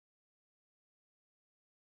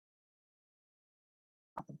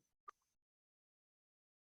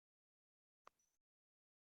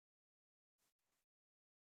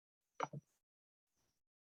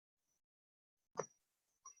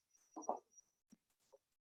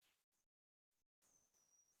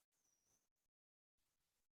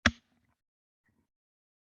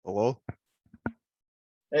Hello?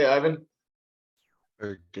 Hey, Ivan,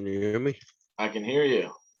 Can you hear me? I can hear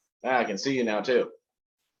you. I can see you now too.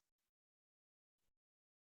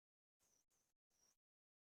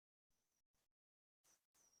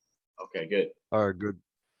 Okay, good. All right, good.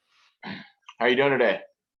 How you doing today?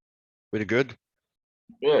 Pretty good.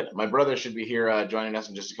 Good. My brother should be here joining us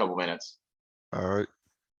in just a couple minutes. All right.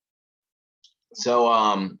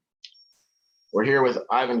 So, we're here with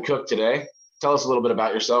Ivan Cook today. Tell us a little bit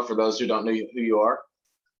about yourself for those who don't know who you are.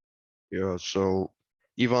 Yeah, so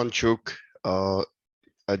Ivan Chuk,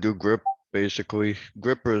 I do grip basically,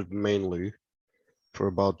 grippers mainly for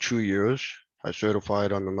about 2 years. I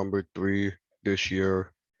certified on the number 3 this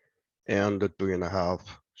year and the 3.5.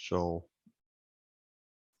 So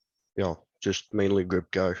yeah, just mainly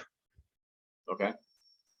grip guy. Okay.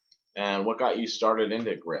 And what got you started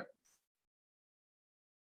into grip?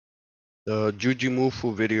 The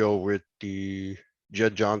Jujimufu video with the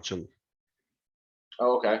Jed Johnson.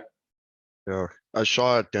 Oh, okay. Yeah, I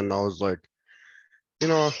saw it and I was like,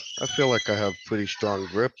 I feel like I have pretty strong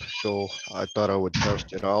grip, so I thought I would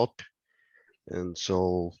test it out. And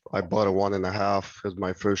so I bought a 1.5 as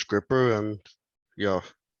my first gripper, and yeah,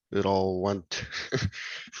 it all went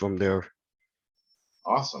from there.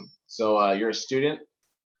 Awesome. So, you're a student.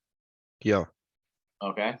 Yeah,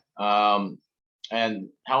 Okay. And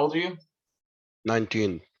how old are you?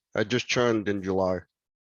 19. I just turned in July.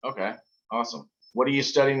 Okay. Awesome. What are you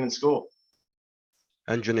studying in school?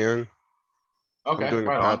 Engineering. I'm Okay, doing a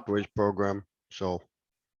right on. pathways program. So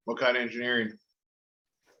What kind of engineering?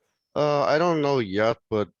 I don't know yet,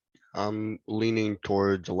 but I'm leaning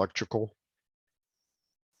towards electrical.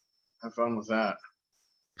 Have fun with that.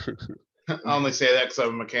 I only say that because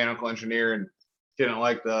I'm a mechanical engineer and didn't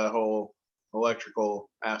like the whole electrical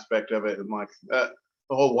aspect of it, and like the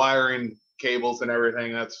whole wiring cables and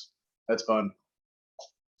everything. That's fun.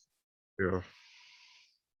 Yeah.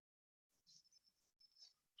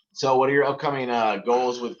 So what are your upcoming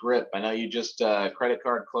goals with grip? I know you just credit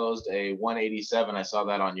card closed a 187. I saw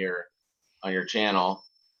that on your channel.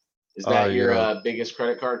 Is that your Yeah. biggest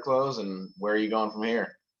credit card close, and where are you going from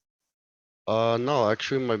here? No,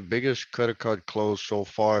 actually my biggest credit card close so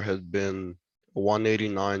far has been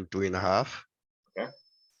 189 3.5. Okay.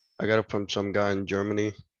 I got it from some guy in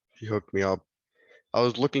Germany. He hooked me up. I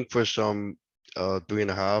was looking for some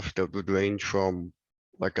 3.5 that would range from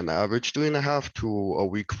like an average 3.5 to a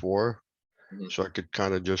week 4. Mhm. So I could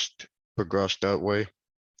kind of just progress that way.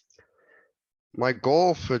 My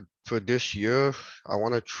goal for this year, I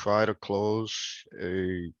want to try to close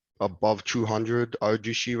a above 200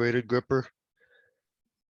 RGC rated gripper.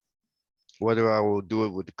 Whether I will do it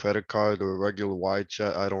with the credit card or a regular wide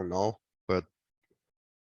set, I don't know, but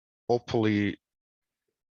hopefully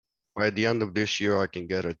by the end of this year, I can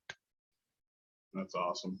get it. That's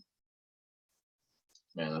awesome.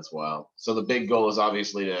 Man, that's wild. So the big goal is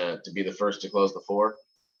obviously to be the first to close the 4.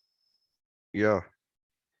 Yeah.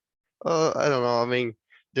 I don't know. I mean,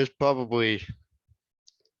 there's probably,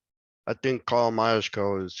 I think Carl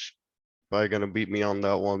Myersko is probably gonna beat me on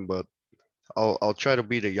that one, but I'll try to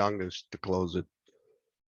be the youngest to close it.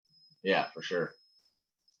 Yeah, for sure.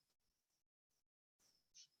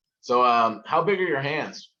 So how big are your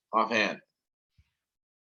hands offhand?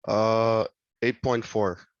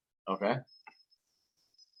 8.4. Okay.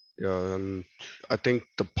 Yeah, and I think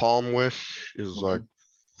the palm width is like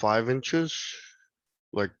 5 inches,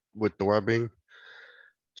 like with the webbing.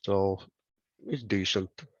 So it's decent.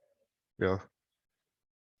 Yeah.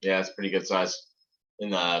 Yeah, it's pretty good size in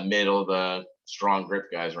the middle of the strong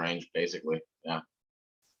grip guys range, basically. Yeah.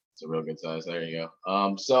 It's a real good size. There you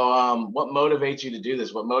go. So what motivates you to do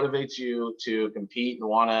this? What motivates you to compete and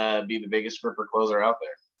want to be the biggest gripper closer out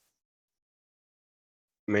there?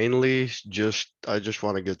 Mainly I just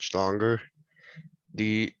want to get stronger.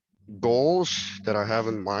 The goals that I have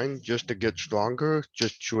in mind just to get stronger,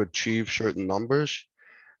 just to achieve certain numbers.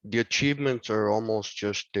 The achievements are almost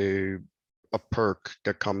just a perk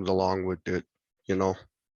that comes along with it, you know.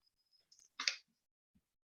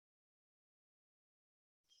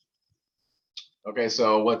 Okay,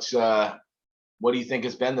 so what do you think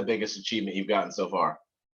has been the biggest achievement you've gotten so far?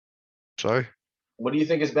 Sorry. What do you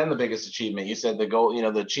think has been the biggest achievement? You said the goal,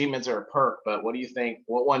 the achievements are a perk, but what do you think,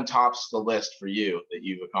 what one tops the list for you that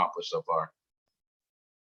you've accomplished so far?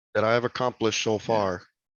 That I have accomplished so Yeah. far.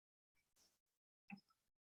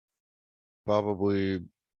 Probably,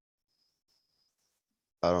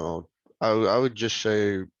 I don't know. I would just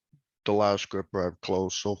say the last gripper I've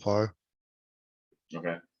closed so far.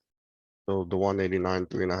 Okay. So the 189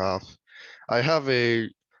 3.5. I have a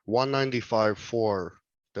 195 4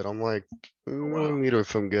 that I'm like a Oh, wow. millimeter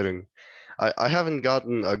from getting. I haven't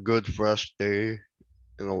gotten a good fresh day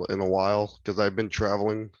in a while because I've been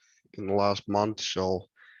traveling in the last month, so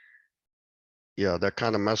yeah, that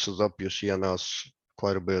kind of messes up your CNS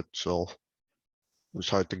quite a bit, so it's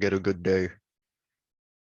hard to get a good day.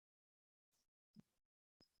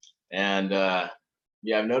 And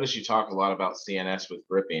yeah, I've noticed you talk a lot about CNS with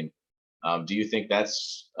gripping. Do you think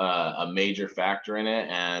that's a major factor in it?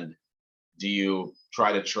 And do you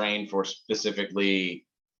try to train for specifically,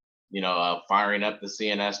 firing up the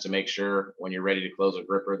CNS to make sure when you're ready to close a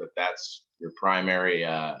gripper that that's your primary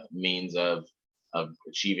means of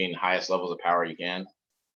achieving highest levels of power you can?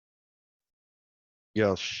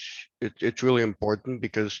 Yes, it's really important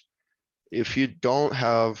because if you don't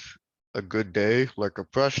have a good day, like a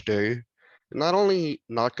fresh day, you're not only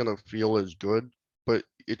not gonna feel as good, but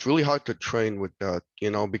it's really hard to train with that,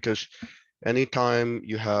 because anytime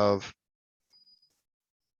you have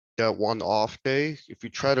that one off day, if you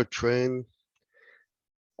try to train,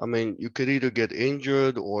 I mean, you could either get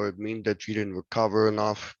injured or it mean that you didn't recover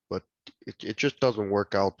enough, but it just doesn't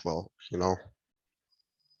work out well.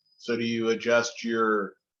 So do you adjust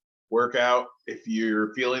your workout if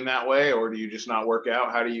you're feeling that way, or do you just not work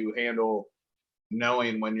out? How do you handle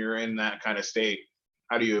knowing when you're in that kind of state?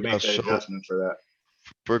 How do you Yeah, make that so adjustment for that?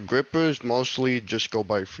 for grippers, mostly just go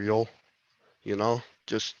by feel,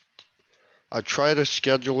 just I try to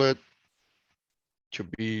schedule it to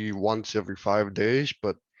be once every 5 days,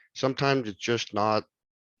 but sometimes it's just not,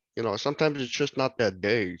 sometimes it's just not that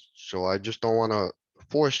day. So I just don't want to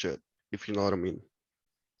force it, if you know what I mean.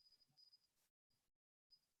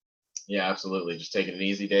 Yeah, absolutely. Just taking an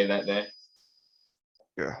easy day that day.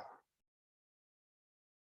 Yeah.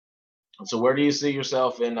 So where do you see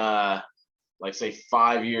yourself in like say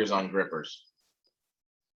 5 years on grippers?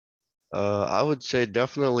 I would say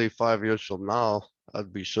definitely 5 years from now,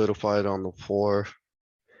 I'd be certified on the 4,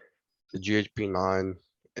 the GHP 9,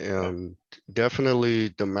 and definitely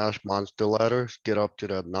the Mash Monster ladders, get up to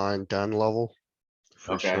that 9, 10 level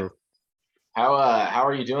for Okay. sure. How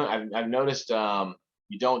are you doing? I've noticed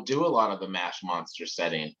you don't do a lot of the mash monster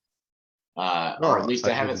setting. Or at No, least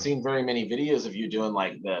I haven't seen very many videos of you doing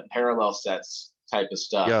like the parallel sets type of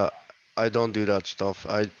stuff. yeah, I don't do that stuff.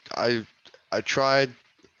 I tried,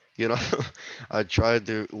 you know, I tried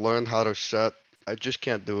to learn how to set. I just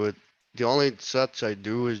can't do it. The only sets I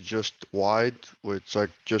do is just wide, where it's like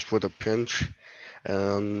just with a pinch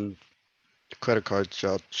and credit card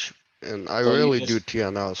sets. And I So you rarely do just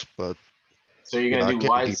TNS, but so you're yeah, gonna I do can't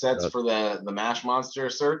wide beat sets that. for the mash monster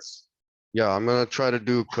asserts? Yeah, I'm gonna try to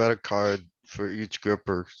do credit card for each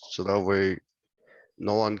gripper, so that way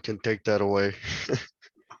no one can take that away.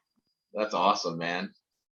 That's awesome, man.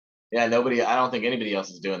 Yeah, I don't think anybody else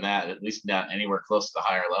is doing that, at least not anywhere close to the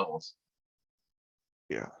higher levels.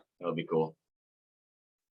 Yeah. That would be cool.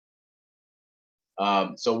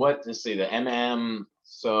 So let's see, the MM,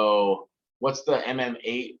 so what's the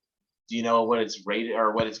MM8? Do you know what it's rated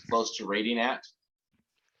or what it's close to rating at?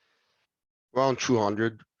 Around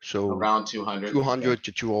 200, so Around 200. Okay. 200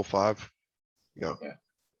 to 205. Yeah. Okay.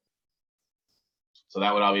 So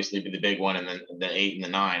that would obviously be the big one, and then the 8 and the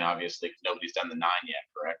 9, obviously, because nobody's done the 9 yet,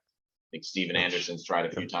 correct? I think Steven Yes. Anderson's tried a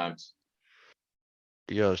Yeah. few times.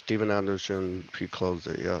 Yeah, Steven Anderson, he closed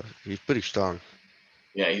it. Yeah, he's pretty strong.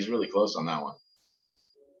 Yeah, he's really close on that one.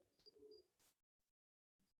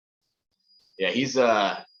 Yeah,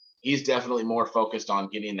 he's definitely more focused on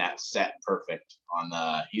getting that set perfect.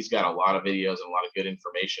 He's got a lot of videos and a lot of good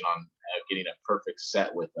information on getting a perfect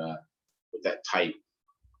set with that tight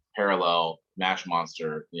parallel mash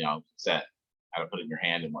monster, set, how to put it in your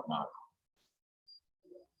hand and whatnot.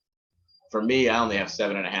 For me, I only have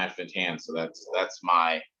 7.5-inch hands, so that's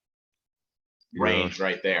my Yeah. range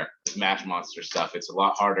right there. Mash monster stuff. It's a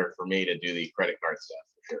lot harder for me to do the credit card stuff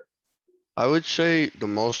for sure. I would say the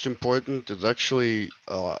most important is actually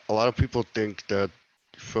a lot of people think that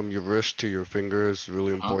from your wrist to your finger is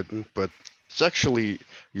really Uh-huh. important, but it's actually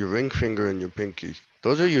your ring finger and your pinky.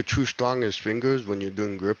 Those are your two strongest fingers when you're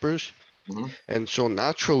doing grippers. Mhm. And so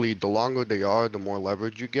naturally, the longer they are, the more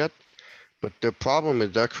leverage you get. But the problem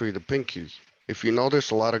is actually the pinky. If you notice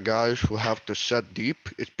a lot of guys who have to set deep,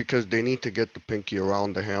 it's because they need to get the pinky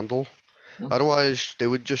around the handle. Mhm. Otherwise, they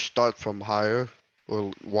would just start from higher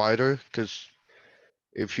or wider, because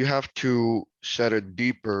if you have to set it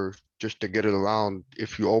deeper just to get it around,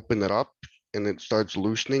 if you open it up and it starts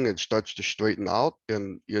loosening, it starts to straighten out,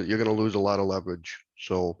 then you're gonna lose a lot of leverage.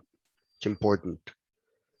 So it's important.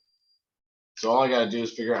 So all I gotta do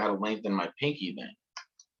is figure out how to lengthen my pinky then.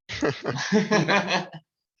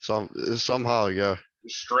 Somehow, yeah.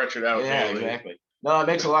 Stretch it out Yeah, daily. exactly. No, it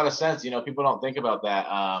makes a lot of sense. People don't think about that.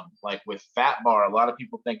 Like with fat bar, a lot of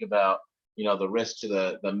people think about the wrist to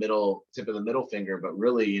the middle tip of the middle finger, but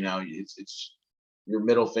really, it's your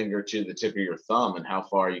middle finger to the tip of your thumb and how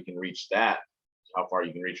far you can reach that, how far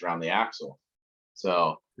you can reach around the axle.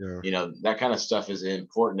 So, Yeah. that kind of stuff is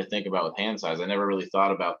important to think about with hand size. I never really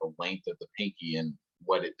thought about the length of the pinky and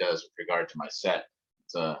what it does with regard to my set.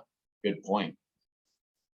 It's a good point.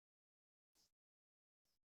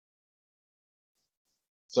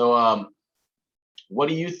 So, what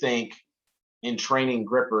do you think in training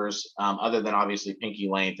grippers, other than obviously pinky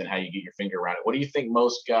length and how you get your finger around it? What do you think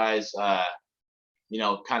most guys,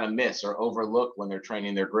 kind of miss or overlook when they're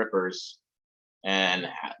training their grippers, and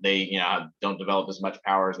they, don't develop as much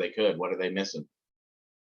power as they could? What are they missing?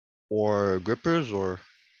 Or grippers or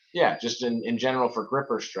Yeah, just in general for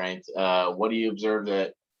gripper strength, what do you observe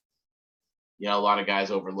that a lot of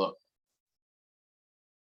guys overlook?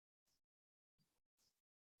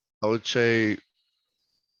 I would say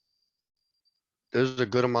there's a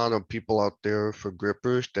good amount of people out there for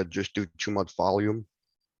grippers that just do too much volume,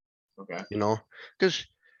 Okay. because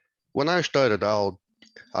when I started out,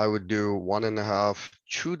 I would do 1.5,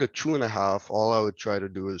 2 to 2.5. All I would try to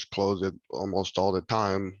do is close it almost all the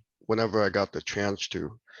time whenever I got the chance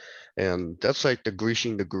to. And that's like the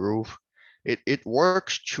greasing the groove. It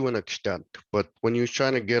works to an extent, but when you're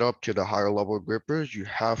trying to get up to the higher level grippers, you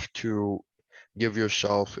have to give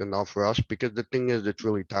yourself enough rest, because the thing is, it's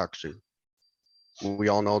really taxing. We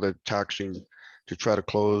all know that taxing to try to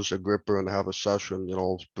close a gripper and have a session,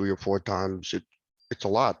 3 or 4 times, it's a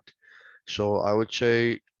lot. So I would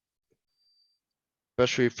say,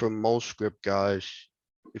 especially for most grip guys,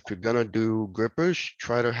 if you're gonna do grippers,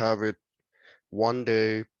 try to have it one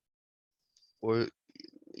day, or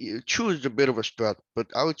you choose a bit of a stretch, but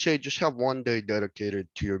I would say just have one day dedicated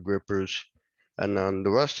to your grippers. And then the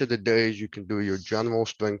rest of the days you can do your general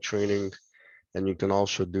strength training, and you can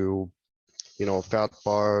also do, fat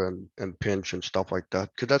bar and pinch and stuff like that,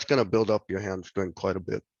 because that's gonna build up your hand strength quite a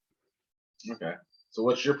bit. Okay. So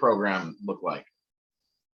what's your program look like?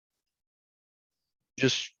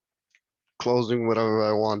 Just closing whatever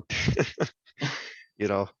I want. You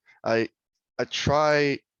know, I I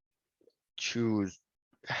try to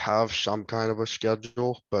have some kind of a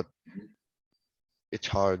schedule, but Mhm. it's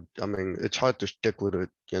hard. I mean, it's hard to stick with it,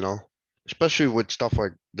 especially with stuff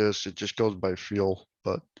like this. It just goes by feel.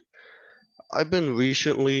 But I've been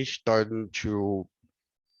recently starting to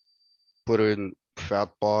put in fat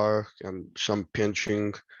bar and some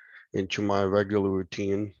pinching into my regular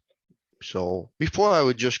routine. So before I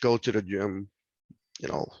would just go to the gym,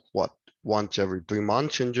 what, once every 3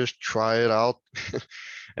 months and just try it out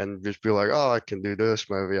and just be like, oh, I can do this,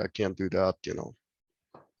 maybe I can't do that.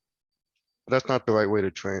 That's not the right way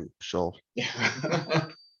to train. So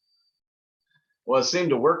Well, it seemed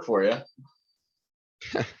to work for you.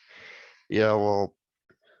 yeah, well,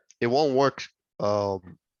 it won't work.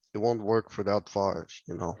 It won't work for that far.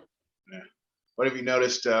 What have you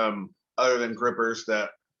noticed, other than grippers,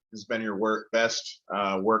 that has been your best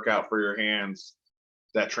workout for your hands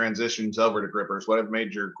that transitions over to grippers? What have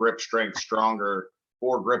made your grip strength stronger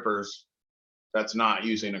for grippers that's not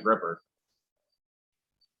using a gripper?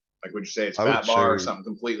 Like, would you say it's I would fat bar or say, something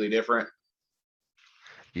completely different?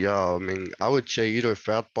 yeah, I mean, I would say either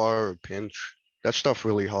fat bar or pinch. That stuff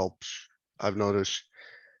really helps. I've noticed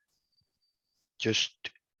just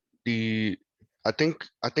the, I think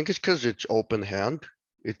it's because it's open hand.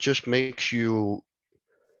 It just makes you,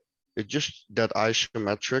 it just that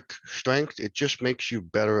isometric strength, it just makes you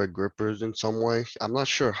better at grippers in some way. I'm not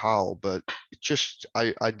sure how, but it just,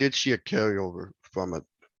 I did see a carryover from it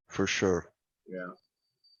for sure. Yeah.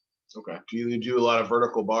 Okay. Do you do a lot of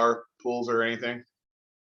vertical bar pulls or anything?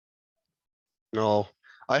 No,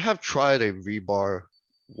 I have tried a V-bar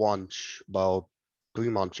once about 3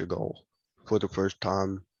 months ago for the first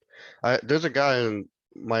time. There's a guy in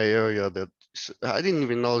my area that I didn't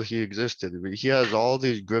even know he existed. He has all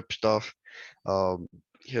these grip stuff. Um,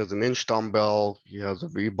 he has an inch dumbbell, he has a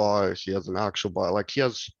V-bar, he has an axle bar, like he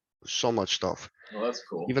has so much stuff. Well, that's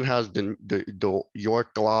cool. Even has the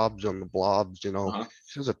York globs and the blobs. Uh-huh.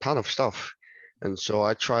 He has a ton of stuff. And so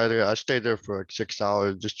I tried it. I stayed there for like 6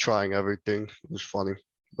 hours just trying everything. It was funny.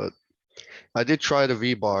 But I did try the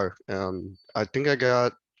V-bar, and I think I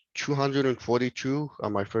got 242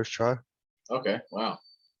 on my first try. Okay. Wow.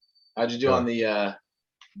 How'd you do Yeah, on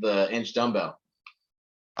the inch dumbbell?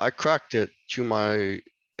 I cracked it to my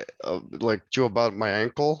like to about my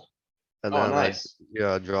ankle, and Oh, then nice.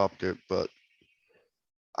 I dropped it. But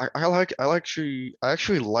I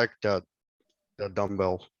actually like that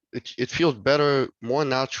dumbbell. It feels better, more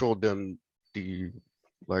natural than the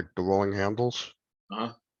like the rolling handles.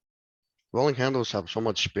 Uh-huh. rolling handles have so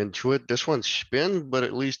much spin to it. This one's spin, but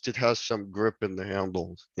at least it has some grip in the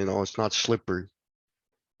handle. You know, it's not slippery.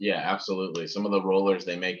 Yeah, absolutely. Some of the rollers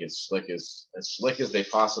they make as slick as they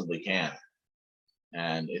possibly can,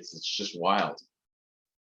 and it's just wild.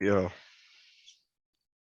 Yeah.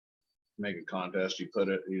 Make a contest, you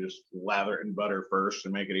just lather it in butter first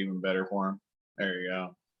and make it even better for them. There you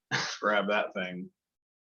go. Grab that thing.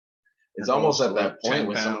 It's They're almost also at like that point 10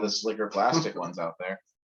 with some of the pounds. slicker plastic ones out there.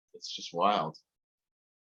 It's just wild.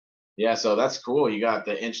 Yeah, so that's cool. You got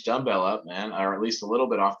the inch dumbbell up, man, or at least a little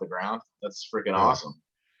bit off the ground. That's freaking Yeah. awesome.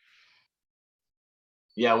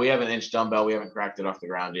 Yeah, we have an inch dumbbell. We haven't cracked it off the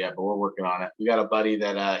ground yet, but we're working on it. We got a buddy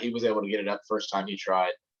that he was able to get it up first time he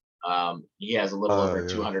tried. He has a little over a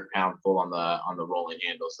Yeah. 200-pound pull on the rolling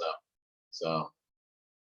handles though. So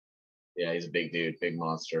yeah, he's a big dude, big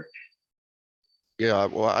monster. Yeah,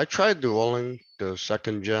 well, I tried the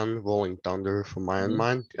second gen rolling thunder for my Mhm.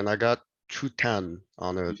 mine, and I got 210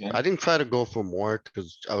 on it. 210? I didn't try to go for more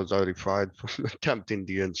because I was already fried from attempting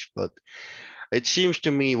the inch, but it seems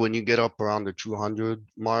to me when you get up around the 200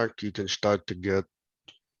 mark, you can start to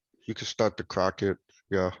crack it.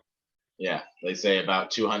 Yeah, Yeah, they say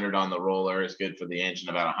about 200 on the roller is good for the inch, and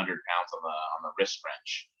about 100 pounds on the wrist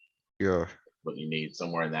wrench. yeah. What you need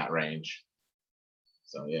somewhere in that range.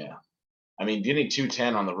 So yeah, I mean, getting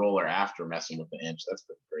 210 on the roller after messing with the inch, that's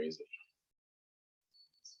pretty crazy.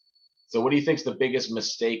 So what do you think's the biggest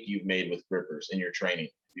mistake you've made with grippers in your training?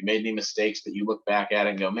 Have you made any mistakes that you look back at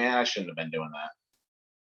and go, man, I shouldn't have been doing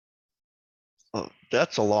Oh,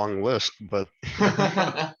 that's a long list, but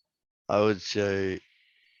that? I would say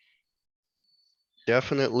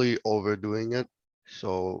definitely overdoing it.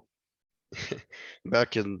 So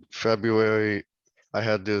back in February, I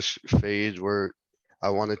had this phase where I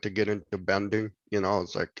wanted to get into bending. You know,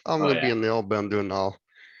 it's like I'm Oh gonna be yeah. a nail bender now,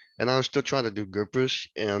 and I was still trying to do grippers.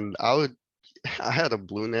 And I had a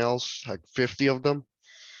blue nails, like 50 of them.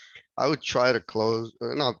 I would try to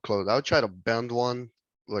not close. I would try to bend one,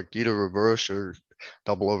 like either reverse or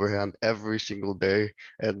double overhand every single day,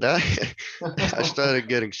 and that I started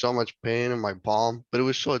getting so much pain in my palm, but it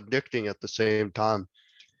was so addicting at the same time.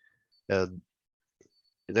 And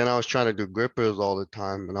then I was trying to do grippers all the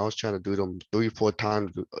time, and I was trying to do them 3, 4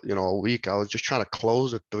 times, a week. I was just trying to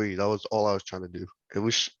close a three. That was all I was trying to do. It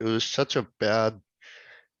was such a bad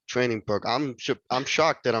training perk. I'm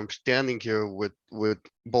shocked that I'm standing here with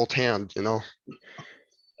both hands, you know?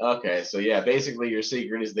 Okay, so yeah, basically your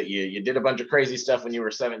secret is that you did a bunch of crazy stuff when you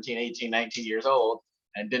were 17, 18, 19 years old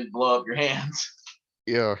and didn't blow up your hands.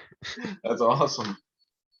 Yeah, That's awesome.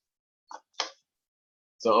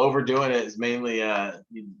 So overdoing it is mainly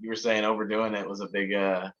you were saying overdoing it was a big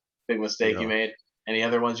mistake you yeah. made. Any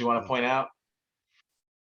other ones you want to point out?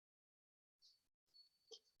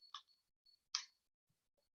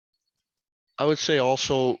 I would say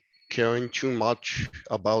also caring too much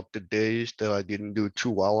about the days that I didn't do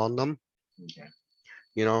too well on them. Okay.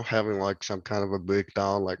 Having like some kind of a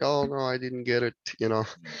breakdown, like, oh no, I didn't get it.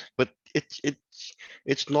 But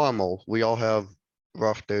it's normal. We all have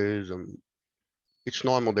rough days, and it's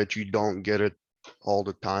normal that you don't get it all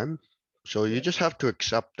the time. So you Yeah. just have to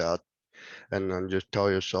accept that and then just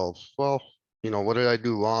tell yourself, well, what did I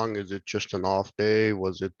do wrong? Is it just an off day?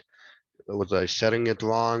 Was I setting it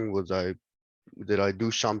wrong? Did I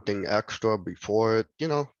do something extra before it?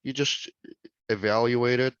 You just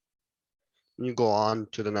evaluate it and you go on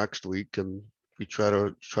to the next week and you try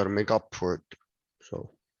to make up for it.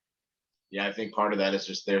 So Yeah, I think part of that is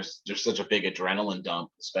just there's such a big adrenaline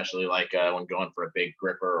dump, especially like when going for a big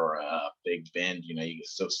gripper or a big bend. You get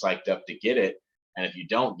so psyched up to get it, and if you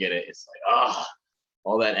don't get it, it's like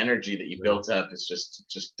all that energy that you yeah. built up is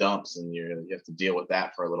just dumps, and you have to deal with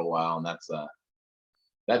that for a little while, and that's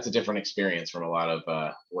a different experience from a lot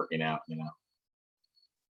of working out.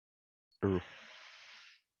 True.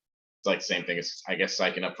 It's like the same thing as I guess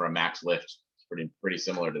psyching up for a max lift. It's pretty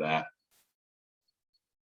similar to that.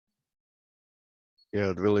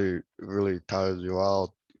 Yeah, it really tires you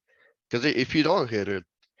out. Because if you don't hit it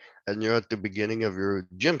and you're at the beginning of your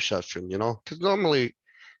gym session, because normally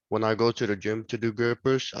when I go to the gym to do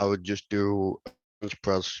grippers, I would just do bench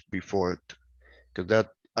press before it. Because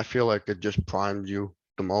I feel like it just primes you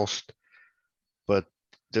the most. But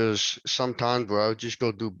there's some times where I would just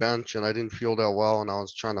go do bench and I didn't feel that well and I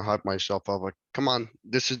was trying to hype myself up like, come on,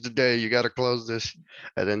 this is the day, you gotta close this.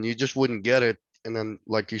 And then you just wouldn't get it. And then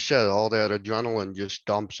like you said, all that adrenaline just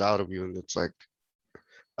dumps out of you and it's like,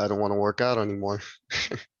 I don't want to work out anymore.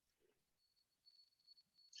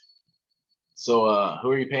 So,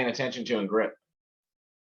 who are you paying attention to in grip?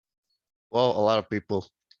 Well, a lot of people,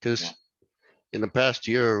 Yeah. because in the past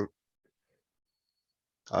year,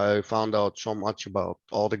 I found out so much about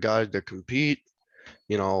all the guys that compete,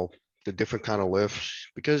 you know, the different kind of lifts,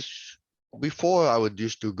 because before I would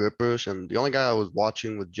just do grippers, and the only guy I was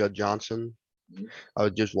watching was Judd Johnson. Mhm. I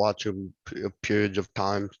would just watch him periods of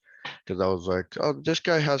time, because I was like, oh, this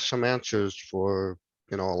guy has some answers for,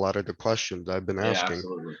 a lot of the questions I've been Yeah, asking.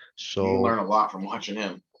 absolutely. You can So learn a lot from watching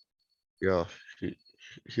him. yeah,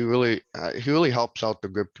 he really helps out the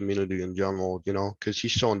grip community in general, because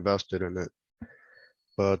he's so invested in it.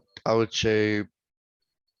 But I would say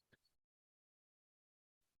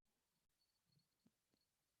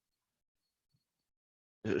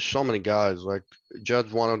there's so many guys, like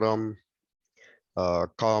Judd's one of them,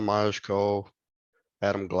 Carl Myers-Co,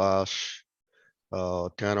 Adam Glass,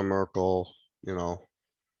 Tanner Merkel,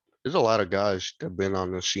 there's a lot of guys that have been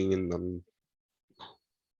on the scene, and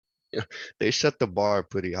they set the bar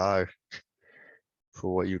pretty high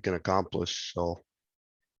for what you can accomplish. So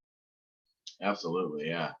Absolutely,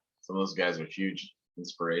 yeah. Some of those guys are huge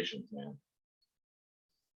inspirations, man.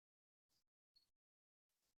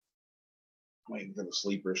 Waiting for the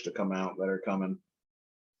sleepers to come out that are coming.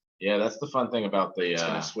 Yeah, that's the fun thing about the It's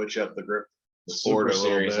gonna switch up the grip. the sport Super a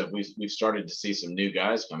little Series. bit. That we've started to see some new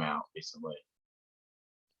guys come out recently.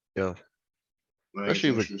 yeah, I think it's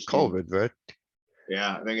especially with interesting. COVID, right?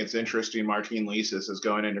 Yeah, I think it's interesting. Martin Lisis is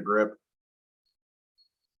going into grip.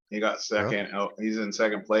 He got second. Oh, he's in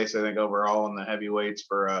second place, I think, overall in the heavyweights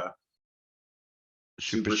for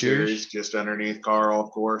Super Super Series. Series, just underneath Carl,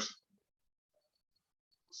 of course.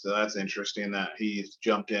 So that's interesting that he's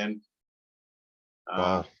jumped in.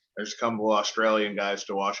 Wow. There's a couple of Australian guys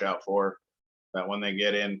to watch out for. That when they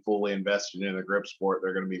get in fully invested in the grip sport,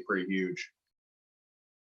 they're going to be pretty huge.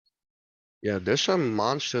 Yeah, there's some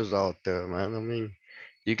monsters out there, man. I mean,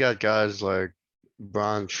 you got guys like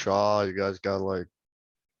Brian Shaw. You guys got like,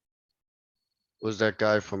 was that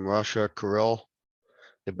guy from Russia, Kirill,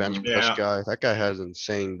 the bench press Yeah. guy? That guy has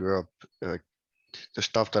insane grip. Like the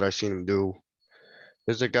stuff that I seen him do.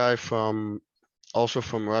 There's a guy also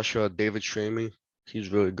from Russia, David Shamey. He's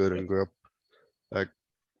really good in grip. Like,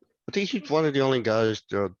 I think he's one of the only guys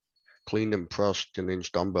that cleaned and pressed an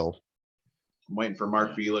inch dumbbell. I'm waiting for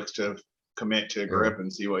Mark Felix to commit to grip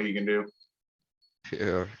and see what he can do.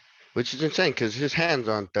 Yeah, which is insane because his hands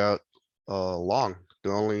aren't that long.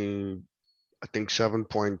 They're only, I think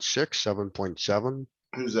 7.6, 7.7.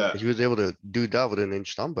 Who's that? He was able to do that with an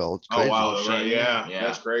inch dumbbell. It's Oh crazy. wow, Oh, right, Shamey? yeah, Yeah.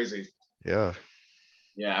 that's crazy. Yeah,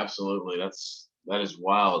 Yeah, absolutely. That is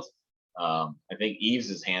wild. I think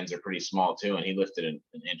Eves' hands are pretty small too, and he lifted an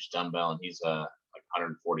inch dumbbell, and he's like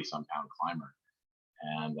 140 some pound climber,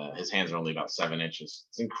 and his hands are only about 7 inches.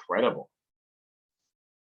 It's incredible.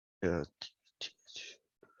 yeah.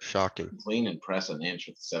 Shocking. Clean and press an inch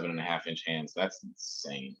with 7.5 inch hands. That's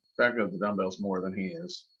insane. Fact that the dumbbell's more than he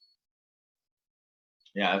is.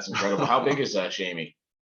 Yeah, that's incredible. How big is Shamey?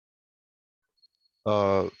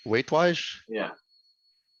 Weight wise, Yeah.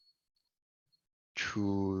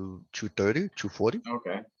 230, 240.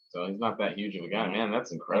 Okay. So he's not that huge of a guy, man.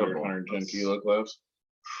 That's incredible. 110 That's- kilo clubs.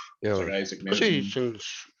 Yeah, Like Isaac especially Newton,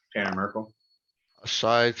 since Tanner Merkel.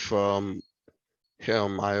 aside from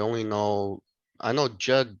him, I know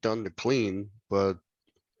Jed done the clean, but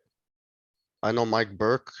I know Mike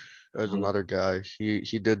Burke as Mhm. another guy.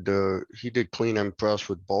 He did clean and press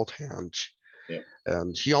with both hands. Yeah.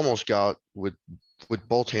 And he almost got with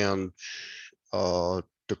both hands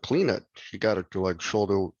to clean it. He got it to like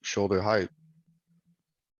shoulder height.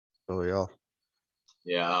 So yeah.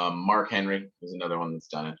 Yeah. Mark Henry is another one that's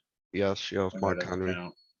done Yes, Mark That doesn't Henry.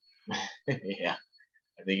 count. it. Yeah.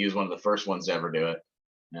 I think he was one of the first ones to ever do it.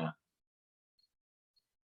 Yeah.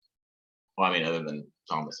 Well, I mean, other than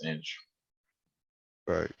Thomas Inch.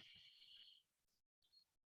 Right.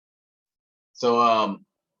 So,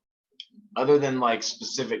 other than like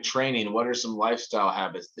specific training, what are some lifestyle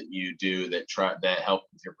habits that you do that help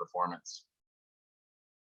with your performance?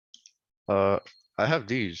 I have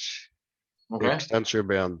these. The Okay. extensor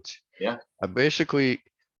bands. Yeah.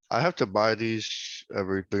 I have to buy these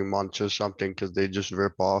every 3 months or something because they just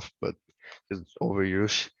rip off, but it's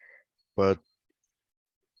overuse. But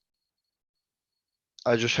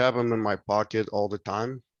I just have them in my pocket all the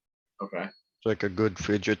time. Okay. It's like a good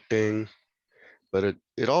fidget thing, but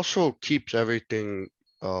it also keeps everything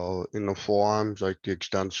in the forearms, like the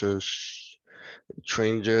extensors, it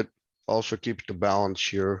trains it, also keeps the balance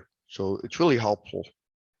here. So it's really helpful.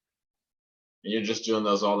 And you're just doing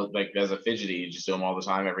those like as a fidgety, you just do them all the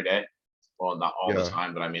time, every day. Well, not all the Yeah.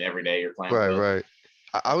 time, but I mean every day you're playing. with Right, those? right.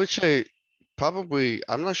 I would say probably,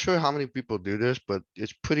 I'm not sure how many people do this, but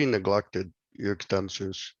it's pretty neglected, your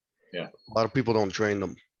extensors. Yeah. A lot of people don't train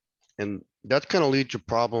them. And that kind of leads to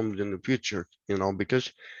problems in the future,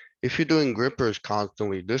 because if you're doing grippers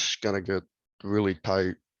constantly, this is gonna get really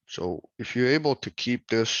tight. So if you're able to keep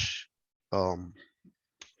this um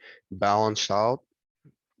balanced out,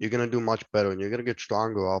 you're gonna do much better and you're gonna get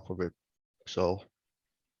stronger off of it. So,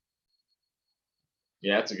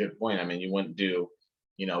 Yeah, that's a good point. I mean, you wouldn't do,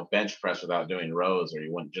 bench press without doing rows, or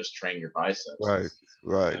you wouldn't just train your biceps. right,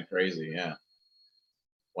 right, Kind of crazy, yeah.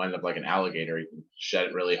 Wind up like an alligator. You can shed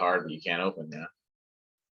it really hard, but you can't open. Yeah.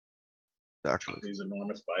 exactly. These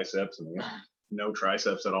enormous biceps and no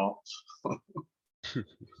triceps at all.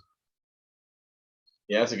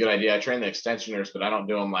 Yeah, that's a good idea. I train the extensioners, but I don't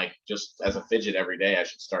do them like just as a fidget every day. I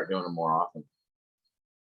should start doing them more often.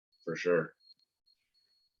 For sure.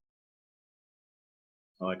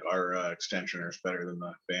 I like our extensioners better than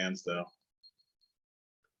the bands though.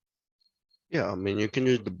 Yeah, I mean, you can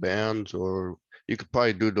use the bands or you could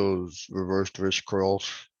probably do those reversed wrist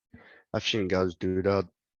curls. I've seen guys do that.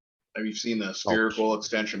 Have you seen the spherical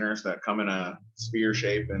extensioners that come in a spear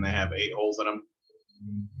shape and they have 8 holes in them?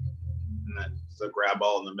 And that's the grab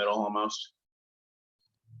ball in the middle almost.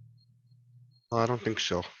 I don't think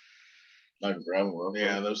so. I can grab them real quick.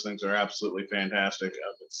 Yeah, those things are absolutely fantastic.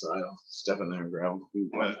 Step in there and grab them.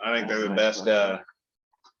 But I think they're the best. I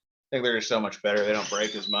think they're just so much better. They don't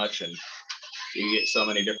break as much, and you get so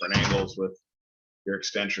many different angles with your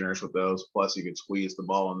extensioners with those. Plus, you can squeeze the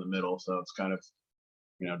ball in the middle, so it's kind of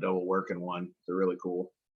double work in one. They're really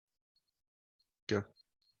cool. Yeah.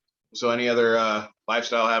 So, any other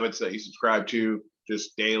lifestyle habits that you subscribe to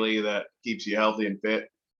just daily that keeps you healthy and fit?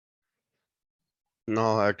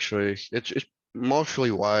 No, actually, it's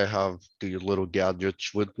mostly why I have the little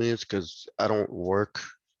gadgets with me is because I don't work.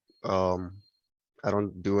 Um, I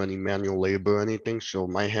don't do any manual labor or anything, so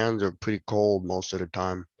my hands are pretty cold most of the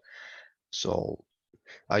time. So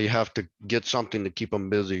I have to get something to keep them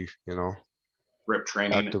busy, Grip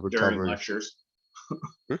training active during recovery. lectures.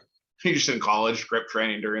 Hmm? You're just in college, grip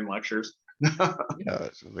training during lectures. Yeah,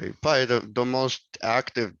 probably the most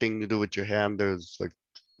active thing to do with your hand is like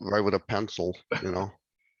write with a pencil,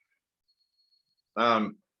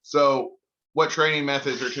 So what training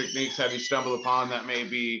methods or techniques have you stumbled upon that may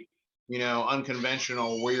be,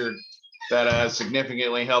 unconventional, weird, that has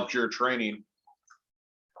significantly helped your training?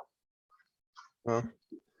 I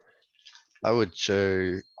would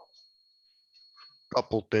say a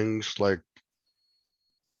couple things like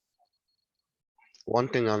one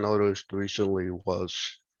thing I noticed recently was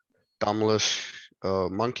thumbless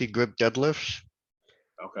monkey grip deadlifts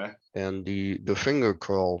Okay. and the finger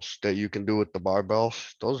curls that you can do with the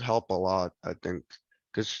barbells. Those help a lot, I think,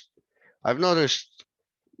 because I've noticed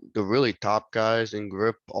the really top guys in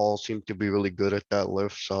grip all seem to be really good at that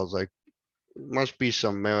lift. So I was like, must be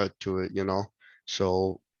some merit to it,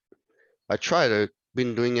 So I tried it,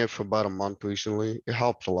 been doing it for about a month recently. It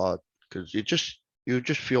helps a lot because you just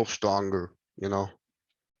feel stronger.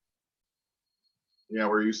 Yeah,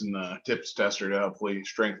 we're using the tips tester to hopefully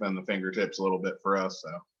strengthen the fingertips a little bit for us. So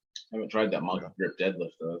I haven't tried that monkey grip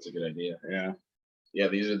deadlift though. That's a good idea. yeah. Yeah,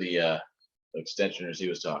 these are the extensioners he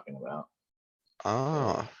was talking about.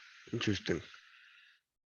 Ah, interesting.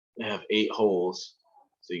 They have 8 holes,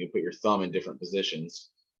 so you can put your thumb in different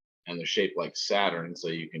positions, and they're shaped like Saturn, so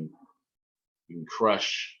you can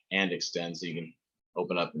crush and extend, so you can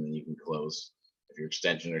open up and then you can close. If your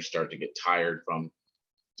extensioners start to get tired from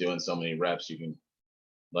doing so many reps, you can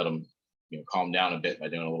let them calm down a bit by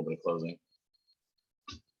doing a little bit of closing.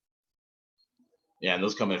 Yeah, and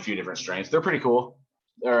those come in a few different strengths. They're pretty cool.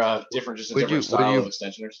 They're different, just a different style of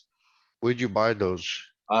extensioners. Where'd you buy those?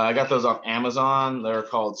 I got those off Amazon. They're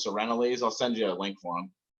called Serenelys. I'll send you a link for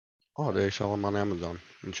them. Oh, they sell them on Amazon.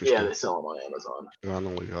 Yeah, Interesting. they sell them on Amazon.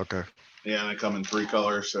 Randomly, okay. Yeah, they come in 3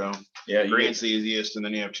 colors. So Yeah, green's the easiest, and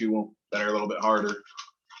then you have 2 that are a little bit harder.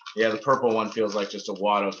 Yeah, the purple one feels like just a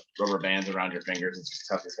wad of rubber bands around your fingers. It's just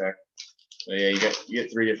tough as heck. So yeah, you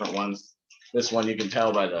get 3 different ones. This one you can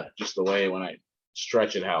tell by just the way when I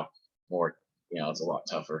stretch it how more, it's a lot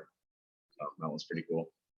tougher. So that one's pretty cool.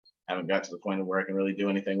 Haven't got to the point of where I can really do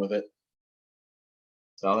anything with it.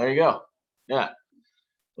 So there you go. Yeah,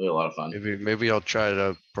 really a lot of fun. Maybe I'll try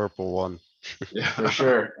the purple one. Yeah, for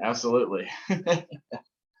sure, absolutely.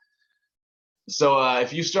 So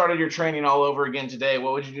if you started your training all over again today,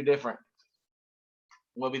 what would you do different?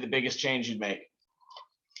 What would be the biggest change you'd make?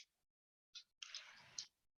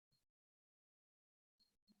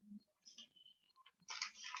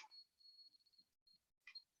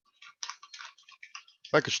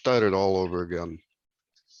 If I could start it all over again,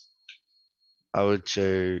 I would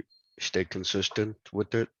say stay consistent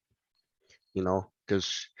with it,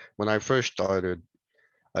 because when I first started,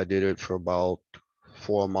 I did it for about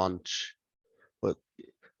 4 months. But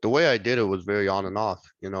the way I did it was very on and off,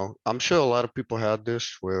 you know. I'm sure a lot of people had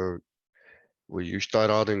this where you start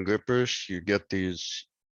out in grippers, you get these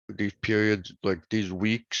periods, like these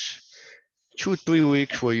weeks, 2, 3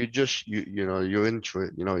 weeks where you know, you're into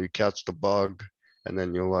it, you know, you catch the bug. And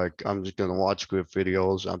then you're like, I'm just gonna watch grip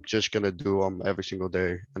videos. I'm just gonna do them every single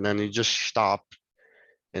day. And then you just stop.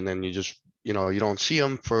 And then you just, you know, you don't see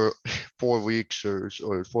them for 4 weeks or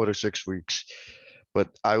 4 to 6 weeks. But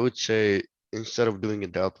I would say instead of doing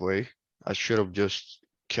it that way, I should have just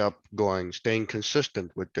kept going, staying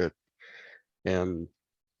consistent with it. And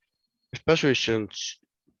especially since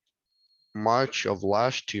March of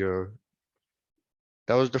last year,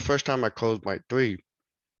 that was the first time I closed my 3.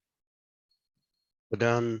 But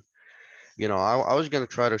then, you know, I was gonna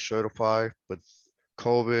try to certify, but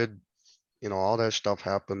COVID, you know, all that stuff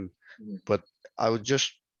happened. Mhm. But I was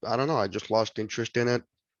just, I don't know, I just lost interest in it.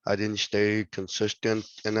 I didn't stay consistent.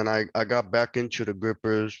 And then I got back into the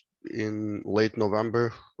grippers in late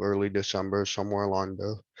November, early December, somewhere along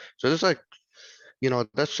there. So it's like, you know,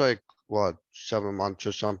 that's like what, 7 months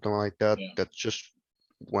or something like that. Yeah. That just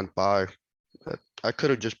went by. That I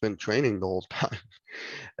could have just been training the whole time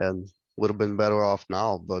and would have been better off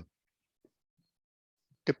now, but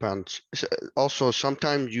depends. Also,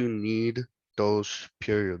 sometimes you need those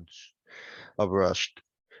periods of rest.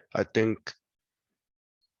 I think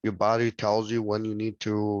your body tells you when you need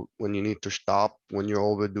to stop, when you're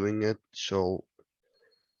overdoing it. So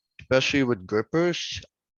especially with grippers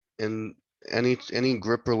and any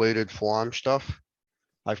grip related forearm stuff,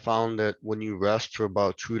 I found that when you rest for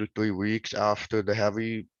about 2 to 3 weeks after the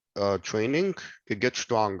heavy training, it gets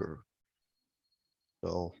stronger.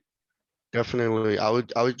 So definitely, I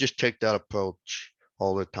would just take that approach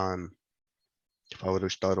all the time if I were to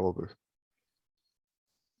start over.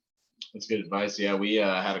 That's good advice. Yeah, we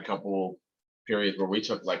had a couple periods where we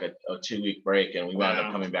took like a 2 week break and we wound up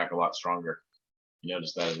Wow. coming back a lot stronger. You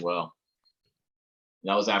noticed that as well. And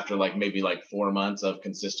that was after like maybe like 4 months of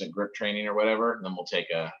consistent grip training or whatever. And then we'll take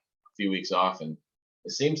a few weeks off and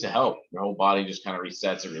it seems to help. Your whole body just kind of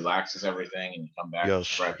resets, it relaxes everything and you come back Yes,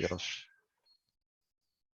 fresh. yes.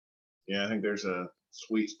 Yeah, I think there's a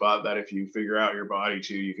sweet spot that if you figure out your body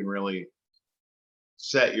too, you can really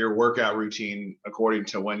set your workout routine according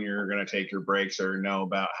to when you're going to take your breaks or know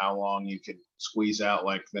about how long you can squeeze out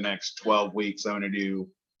like the next 12 weeks. I'm going to do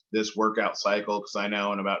this workout cycle because I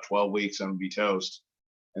know in about 12 weeks I'm going to be toast.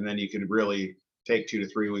 And then you can really take 2 to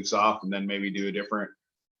 3 weeks off and then maybe do a different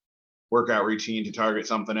workout routine to target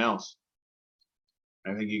something else.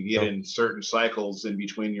 I think you get Yep. in certain cycles in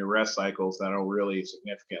between your rest cycles that'll really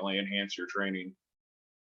significantly enhance your training.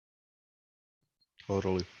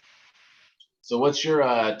 Totally. So what's your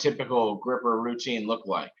typical gripper routine look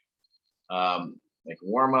like? Like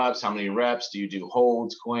warm-ups, how many reps? Do you do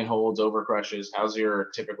holds, coin holds, over crushes? How's your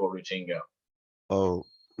typical routine go? Oh,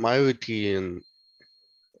 my routine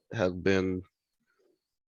has been,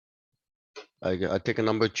 I take a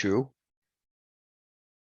number 2.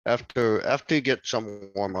 After you get some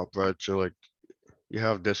warm up, right? So like you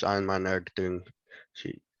have this Ironman egg thing.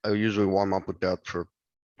 See, I usually warm up with that for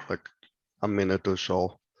like a minute or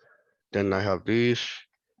so. Then I have these.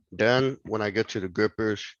 Then when I get to the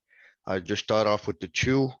grippers, I just start off with the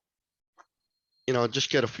 2. You know, just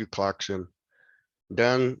get a few clocks in.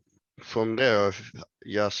 Then from there,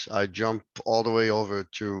 yes, I jump all the way over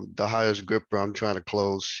to the highest gripper I'm trying to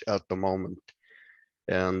close at the moment.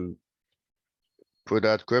 And for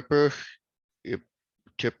that gripper, it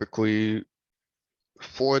typically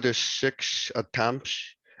 4 to 6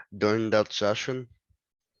 attempts during that session.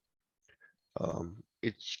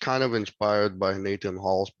 It's kind of inspired by Nathan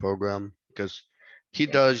Hall's program because he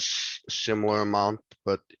Okay. does similar amount,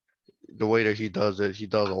 but the way that he does it, he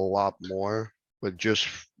does a lot more, but just,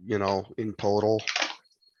 you know, in total.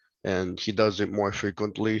 And he does it more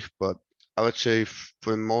frequently, but I would say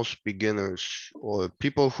for most beginners or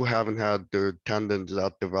people who haven't had their tendons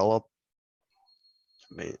that develop,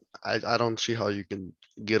 I mean, I don't see how you can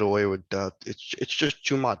get away with that. It's just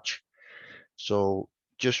too much. So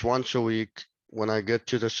just once a week, when I get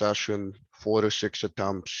to the session, 4 to 6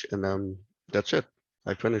 attempts, and then that's it.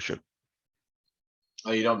 I finish it.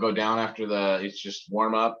 Oh, you don't go down after it's just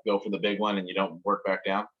warm up, go for the big one and you don't work back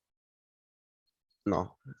down?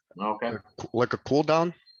 No, Okay. like a cool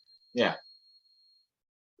down. Yeah.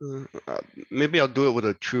 Maybe I'll do it with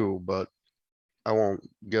a 2, but I won't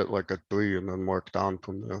get like a 3 and then work down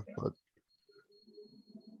from there. But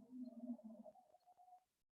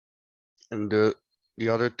and the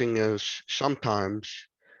other thing is sometimes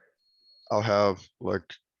I'll have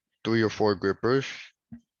like 3 or 4 grippers.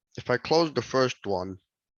 If I close the first one,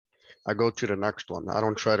 I go to the next one. I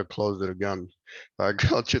don't try to close it again. I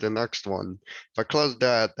go to the next one. If I close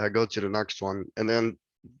that, I go to the next one. And then,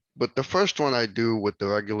 but the first one I do with the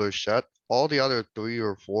regular set, all the other 3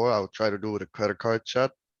 or 4, I'll try to do with a credit card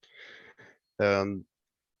set. And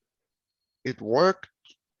it worked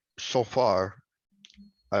so far.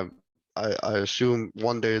 I assume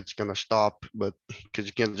one day it's gonna stop, but because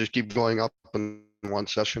you can't just keep going up in one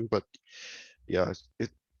session, but yeah, it.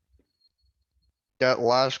 That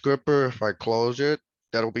last gripper, if I close it,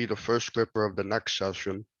 that'll be the first gripper of the next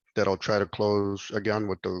session that I'll try to close again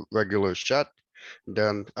with the regular set.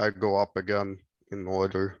 Then I go up again in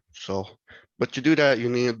order, so. But to do that, you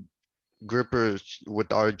need grippers with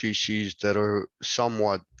RGCs that are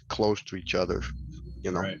somewhat close to each other,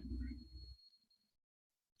 you know? Right.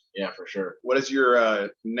 Yeah, for sure. What does your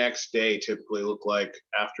next day typically look like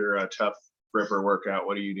after a tough gripper workout?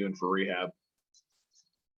 What are you doing for rehab?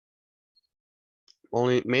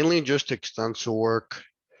 Mainly just extensive work.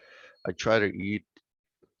 I try to eat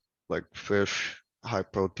like fish, high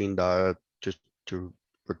protein diet, just to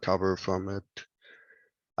recover from it.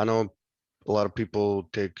 I know a lot of people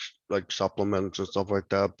take like supplements and stuff like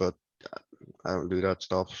that, but I don't do that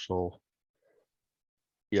stuff, so.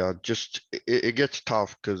 Yeah, just, it gets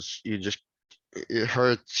tough because you just, it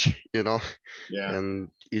hurts, you know, Yeah. and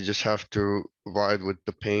you just have to ride with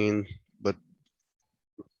the pain, but.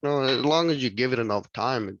 No, as long as you give it enough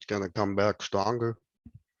time, it's gonna come back stronger.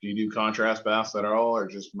 Do you do contrast baths at all or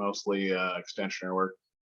just mostly extensioner work?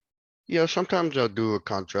 Yeah, sometimes I'll do a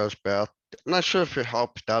contrast bath. I'm not sure if it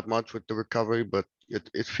helps that much with the recovery, but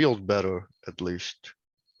it feels better at least,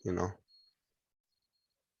 you know.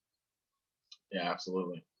 Yeah,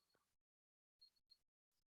 absolutely.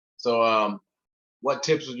 So, what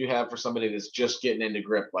tips would you have for somebody that's just getting into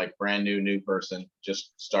grip, like brand new person,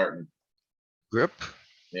 just starting? Grip,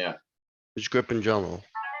 Yeah. it's grip in general.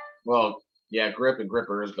 Well, yeah, grip and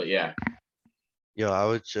grippers, but yeah, Yeah, I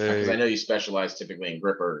would because I say, know you specialize typically in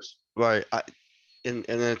grippers. right, and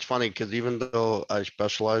it's funny because even though I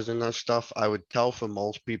specialize in that stuff, I would tell for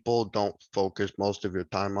most people, don't focus most of your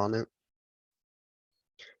time on it.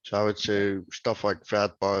 So I would say stuff like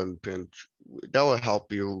fat bar and pinch, that will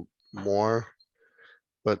help you more.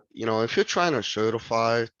 But you know, if you're trying to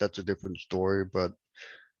certify, that's a different story, but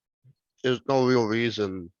there's no real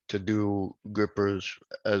reason to do grippers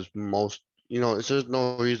as most, you know, there's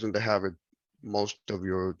no reason to have it most of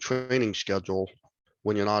your training schedule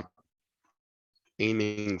when you're not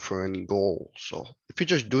aiming for any goal. So if you're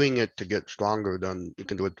just doing it to get stronger, then you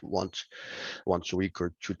can do it once a week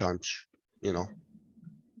or 2 times, you know.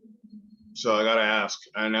 So I gotta ask,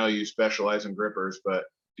 I know you specialize in grippers, but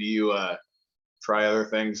do you try other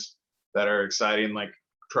things that are exciting, like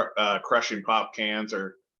crushing pop cans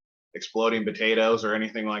or exploding potatoes or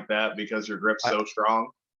anything like that because your grip's I, so strong?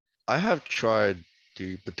 I have tried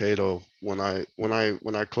the potato when I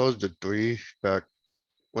closed the 3 back,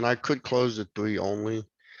 when I could close the 3 only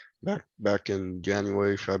back in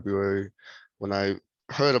January, February. When I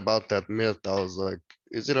heard about that myth, I was like,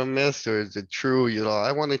 is it a myth or is it true? You know,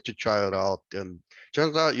 I wanted to try it out and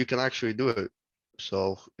turns out you can actually do it.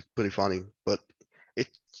 So it's pretty funny, but it,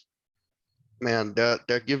 man,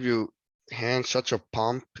 that give you hand such a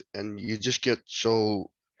pump and you just get so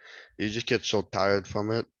tired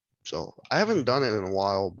from it. So I haven't done it in a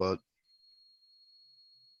while, but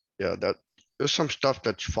yeah, there's some stuff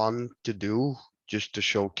that's fun to do just to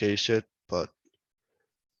showcase it, but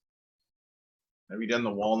Have you done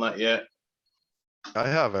the walnut yet? I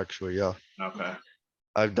have actually, yeah. Okay.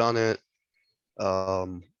 I've done it.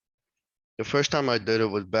 Um, the first time I did it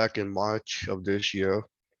was back in March of this year.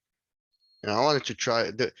 And I wanted to try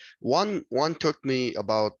it. One took me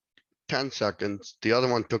about 10 seconds. The other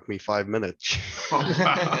one took me 5 minutes.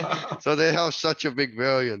 So they have such a big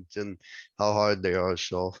variance in how hard they are.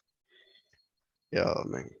 So yeah,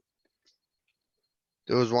 man.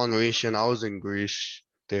 There was one recent, I was in Greece.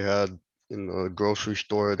 They had in the grocery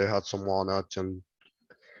store, they had some walnuts and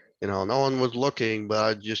you know, no one was looking, but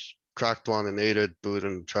I just cracked one and ate it, threw it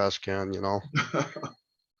in the trash can, you know.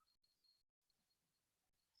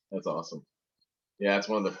 That's awesome. Yeah, it's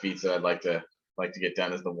one of the feats that I'd like to get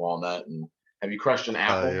done is the walnut. And have you crushed an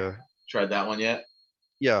apple? Yeah, Tried that one yet?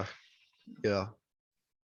 yeah, yeah.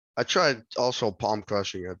 I tried also palm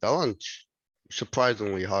crushing it. That one's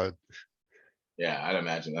surprisingly hard. Yeah, I'd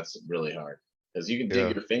imagine that's really hard because you can dig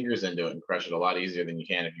Yeah. your fingers into it and crush it a lot easier than you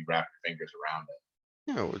can if you wrap your fingers around it.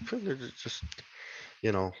 Yeah, with fingers, it's just,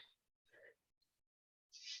 you know,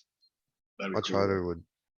 That'd be much cool. harder with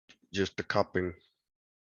just the cupping.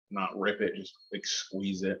 Not rip it, just like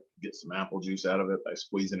squeeze it, get some apple juice out of it by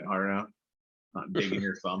squeezing it hard enough. Not digging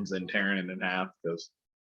your thumbs and tearing it in half because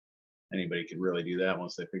anybody could really do that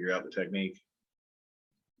once they figure out the technique.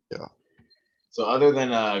 So other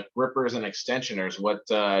than grippers and extensioners, what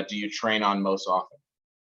do you train on most often?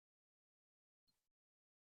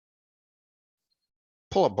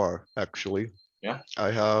 Pull-up bar, actually. Yeah.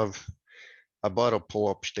 I bought a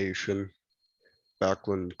pull-up station back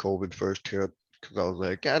when COVID first hit, because I was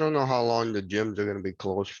like, I don't know how long the gyms are gonna be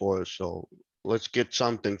closed for, so let's get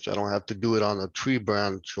something so I don't have to do it on a tree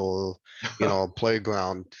branch or, a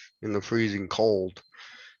playground in the freezing cold.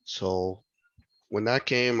 So when that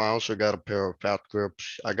came, I also got a pair of fat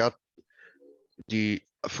grips. I got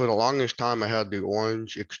for the longest time, I had the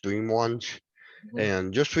orange extreme ones. Mhm.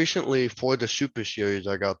 And just recently for the Super Series,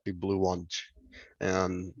 I got the blue ones.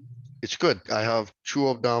 And it's good. I have two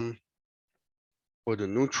of them for the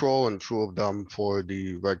neutral and two of them for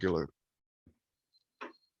the regular.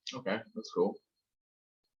 Okay, that's cool.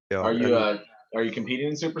 Yeah, Are you competing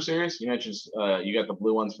in Super Series? You mentioned you got the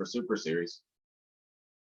blue ones for Super Series.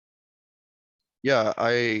 yeah,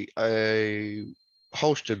 I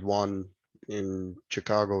hosted one in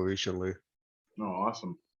Chicago recently. Oh,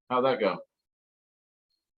 awesome. How'd that go?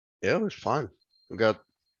 Yeah, it was fine. We got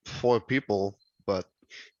 4 people, but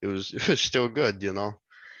it was it was still good, Yeah, Um,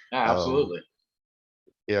 absolutely.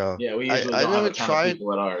 yeah. Yeah, we I usually I don't have never a ton of tried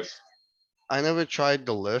people at ours. I never tried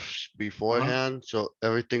the lifts beforehand, so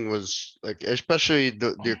everything was like, especially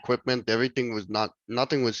the equipment, everything was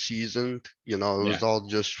nothing was seasoned, it Yeah, was all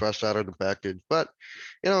just fresh out of the package, but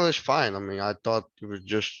it's fine. I mean, I thought it was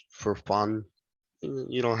just for fun.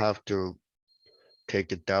 You don't have to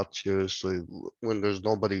take it that seriously when there's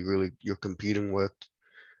nobody really you're competing with,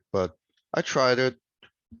 but I tried it.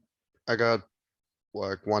 I got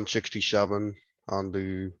like 167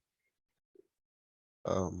 on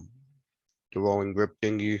um the rolling grip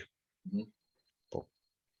thingy. Mhm. Oh,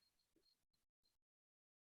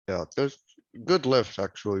 yeah, there's good lifts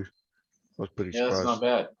actually. I was pretty Yeah, that's not surprised.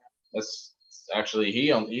 bad. That's actually he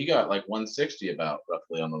got like 160 about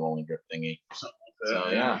roughly on the rolling grip thingy. So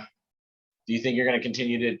yeah. Do you think you're going to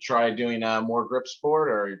continue to try doing more grip sport,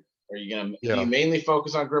 or are you going to do you Yeah, mainly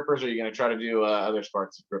focus on grippers, or are you going to try to do other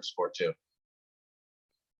parts of grip sport too?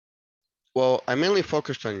 well, I mainly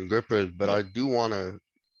focused on grippers, but I do want to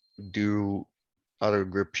do other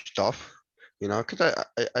grip stuff, because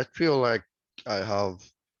I feel like I have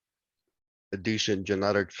a decent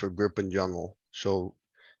genetics for grip in general. So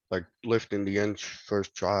like lifting the inch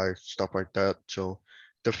first try, stuff like that. So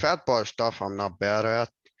the fat bar stuff I'm not bad at,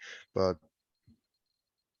 but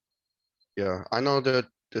yeah, I know that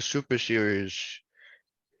the Super Series,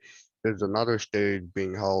 there's another stage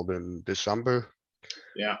being held in December.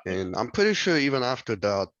 Yeah. And I'm pretty sure even after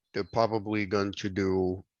that, they're probably going to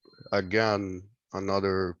do again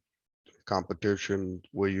another competition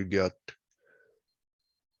where you get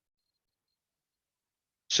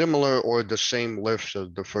similar or the same lifts as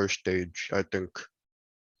the first stage, I think.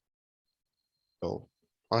 So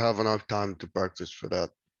I'll have enough time to practice for that.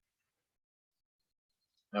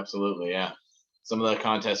 Absolutely, yeah. Some of the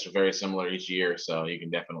contests are very similar each year, so you can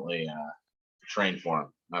definitely train for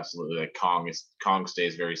them. Absolutely, like Kong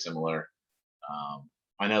stays very similar.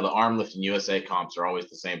 I know the arm lifting USA comps are always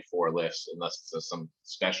the same 4 lifts, unless it's some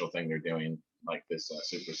special thing they're doing, like this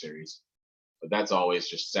Super Series. But that's always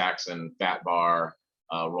just Saxon, Fat Bar,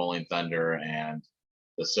 Rolling Thunder, and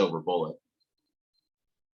the Silver Bullet.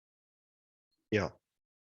 Yeah.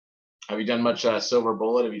 Have you done much Silver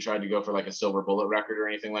Bullet? Have you tried to go for like a Silver Bullet record or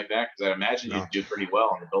anything like that? Because I imagine No, you'd do pretty well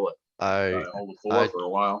on the bullet. I Hold the 4 I for a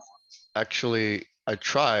while. actually I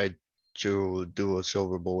tried to do a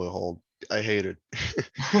silver bullet hold. I hate it.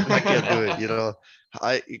 I can't do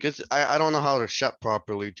it, because I don't know how to set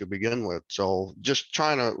properly to begin with. So just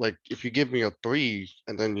trying to like if you give me a 3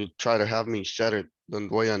 and then you try to have me set it the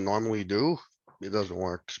way I normally do, it doesn't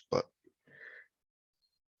work. But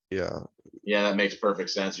yeah, Yeah, that makes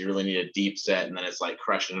perfect sense. You really need a deep set, and then it's like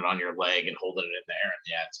crushing it on your leg and holding it in there. And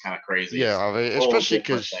yeah, it's kind of crazy. yeah, It's I mean, a whole especially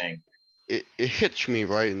different because thing. it hits me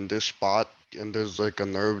right in this spot and there's like a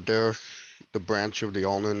nerve there, the branch of the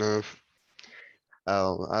ulnar nerve.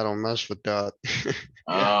 I don't mess with that. Yeah,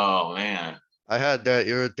 Oh man. I had that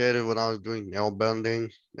irritated when I was doing nail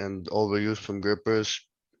bending and overuse from grippers.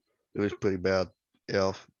 It was pretty bad.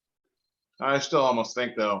 Yeah, I still almost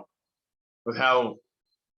think though, with how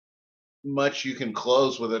much you can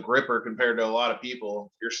close with a gripper compared to a lot of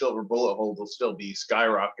people, your silver bullet hold will still be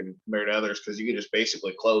skyrocketing compared to others because you can just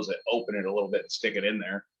basically close it, open it a little bit, and stick it in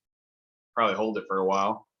there. Probably hold it for a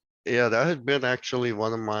while. yeah, that had been actually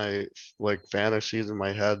one of my like fantasies in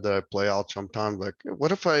my head that I play out sometimes. Like,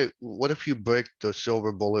 what if you break the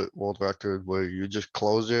silver bullet world record where you just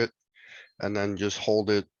close it and then just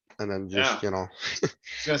hold it and then Yeah. just, I was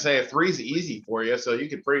gonna say a three's easy for you, so you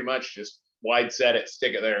could pretty much just wide set it,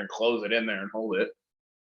 stick it there and close it in there and hold it.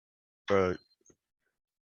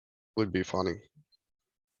 would be funny.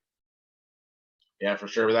 Yeah, for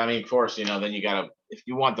sure. But I mean, of course, then you gotta, if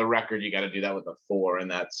you want the record, you gotta do that with a 4, and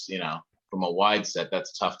that's, from a wide set,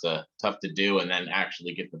 that's tough to do, and then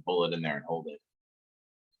actually get the bullet in there and hold it.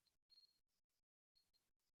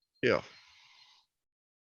 Yeah.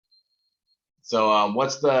 So,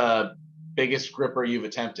 what's the biggest gripper you've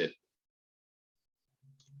attempted?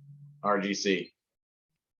 RGC,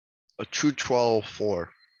 A 212-4.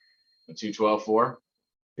 a 212-4.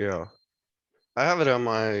 Yeah. I have it on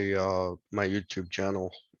my my YouTube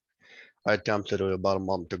channel. I attempted it about a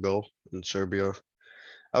month ago in Serbia.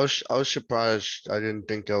 I was surprised. I didn't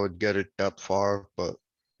think I would get it that far, but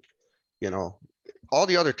all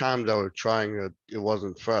the other times I was trying it, it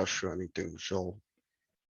wasn't fresh or anything. So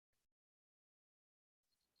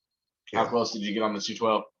How yeah, close did you get on the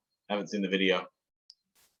 212? Haven't seen the video.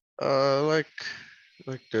 like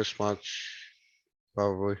this much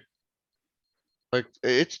probably. Like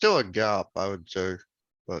it's still a gap, I would say,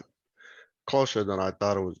 but closer than I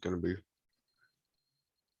thought it was gonna be.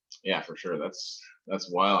 Yeah, for sure. That's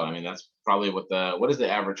wild. I mean, that's probably what is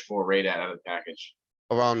the average 4 rate at out of the package?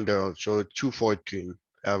 Around there, so 214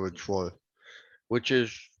 average for, which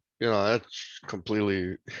is, that's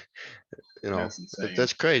completely, That's insane.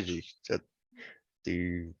 that's crazy. That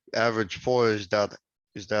the average 4 is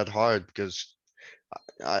that hard because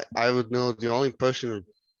I would know the only person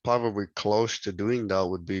probably close to doing that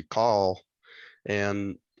would be Carl.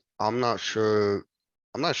 And I'm not sure,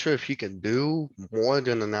 if he can do more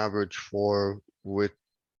than an average 4 with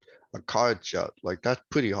a card set. Like that's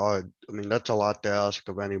pretty hard. I mean, that's a lot to ask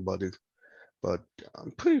of anybody, but I'm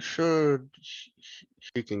pretty sure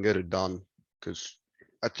she can get it done. Cause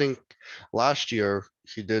I think last year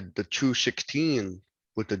he did the 216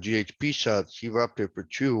 with the GHP sets. He repped it for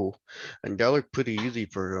 2 and that looked pretty easy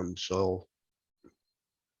for him. So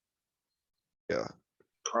yeah,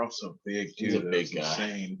 Carl's so big, He's a dude. big That's guy.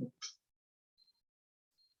 insane.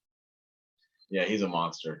 Yeah, he's a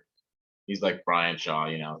monster. He's like Brian Shaw,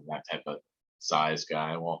 that type of size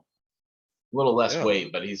guy. Well, a little less Yeah.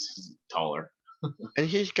 weight, but he's taller. and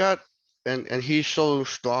he's got, and he's so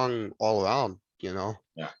strong all around, Yeah.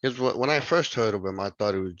 Cause when I first heard of him, I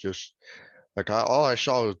thought it was just like, all I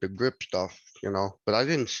saw was the grip stuff, but I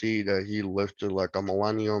didn't see that he lifted like a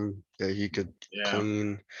millennium, that he could Yeah.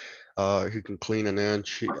 clean, he can clean an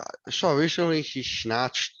inch. I saw recently he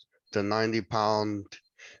snatched the 90-pound,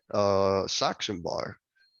 Saxon bar.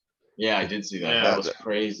 Yeah, I did see that. Yeah. That was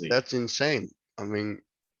crazy. That's insane. I mean,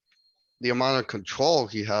 the amount of control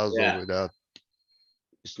he has Yeah. over that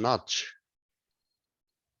is nuts.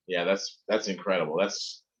 Yeah, that's incredible.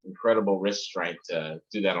 That's incredible wrist strength to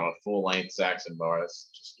do that on a full length Saxon bar. That's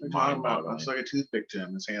just What are you talking about? mind-boggling. That's like a toothpick to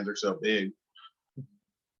him. His hands are so big.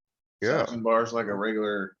 Yeah, Saxon bar's like a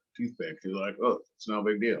regular toothpick. You're like, oh, it's no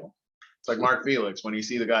big deal. It's like Mark Felix. When you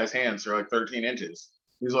see the guy's hands, they're like 13 inches.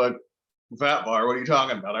 He's like, fat bar, what are you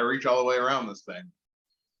talking about? I reach all the way around this thing.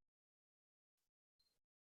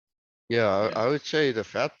 yeah, Yeah. I would say the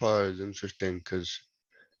fat part is interesting because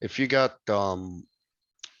if you got,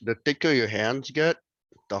 the thicker your hands get,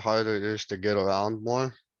 the harder it is to get around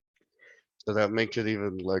more. So that makes it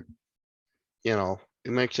even like,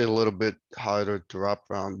 it makes it a little bit harder to wrap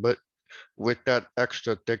around, but with that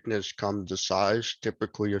extra thickness comes the size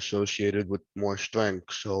typically associated with more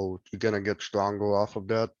strength. So you're gonna get stronger off of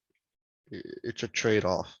that. It's a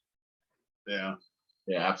trade-off. Yeah.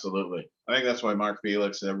 Yeah, absolutely. I think that's why Mark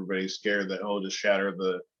Felix, everybody's scared that he'll just shatter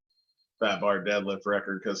the fat bar deadlift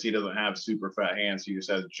record because he doesn't have super fat hands. He just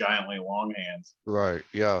has giantly long hands. Right,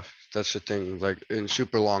 yeah, that's the thing, like in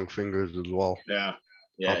super long fingers as well. Yeah.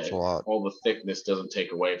 Yeah, Helps a lot. all the thickness doesn't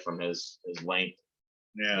take away from his length.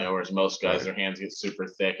 Yeah. Whereas most guys, Right. their hands get super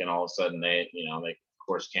thick, and all of a sudden they of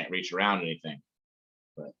course can't reach around anything.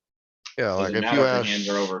 Yeah, like Doesn't if matter you if the ask, hands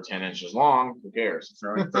are over 10 inches long. Who cares?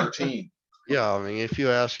 Throwing 13. yeah, I mean, if you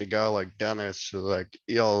ask a guy like Dennis, who like,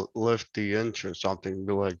 lift the inch or something,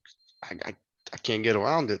 be like, I can't get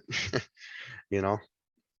around it, you know?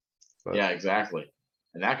 But- Yeah, exactly.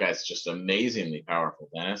 And that guy's just amazingly powerful,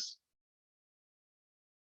 Dennis.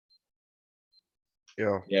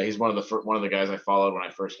 Yeah, Yeah, he's one of the guys I followed when I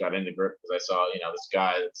first got into grip because I saw this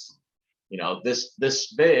guy that's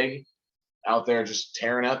this big out there just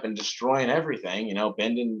tearing up and destroying everything,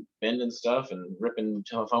 bending stuff and ripping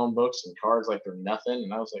telephone books and cards like they're nothing.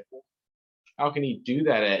 And I was like, well, how can he do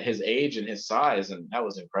that at his age and his size? And that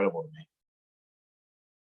was incredible to me.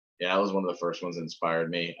 Yeah, that was one of the first ones that inspired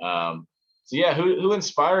me. So yeah, who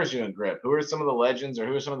inspires you in grip? Who are some of the legends, or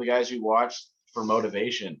who are some of the guys you watch for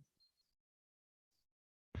motivation?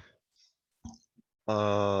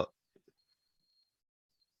 Uh,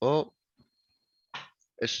 well,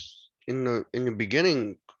 it's in the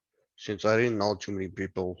beginning, since I didn't know too many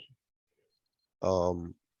people.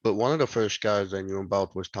 But one of the first guys I knew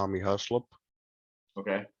about was Tommy Haslip,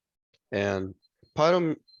 Okay. and part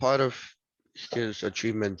of his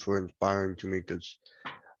achievement for inspiring to me, because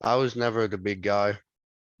I was never the big guy.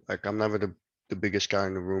 Like I'm never the biggest guy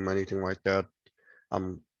in the room, anything like that.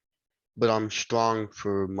 I'm, but I'm strong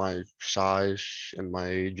for my size and my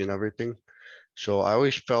age and everything. So I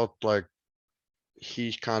always felt like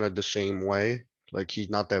he's kind of the same way. Like he's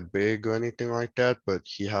not that big or anything like that, but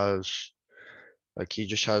he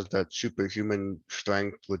just has that superhuman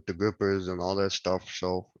strength with the grippers and all that stuff.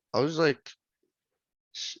 So I was like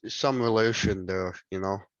some relation there, you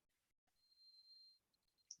know?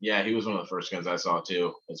 Yeah, he was one of the first guys I saw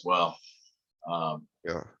too, as well.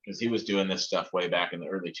 Yeah. Because he was doing this stuff way back in the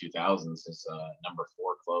early 2000s. His number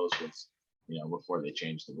 4 close was, before they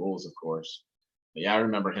changed the rules, of course. But yeah, I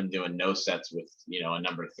remember him doing no sets with, a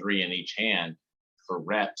number 3 in each hand for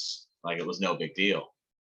reps, like it was no big deal.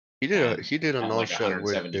 And He did a at no like set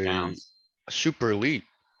with 170 a pounds. super elite.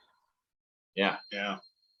 Yeah. Yeah.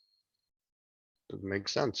 It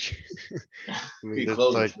makes sense. I mean, He that's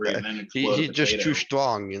closed like with 3 and that. then exploded He's just too potato.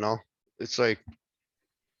 strong, you know? It's like,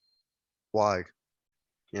 why?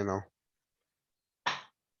 You know?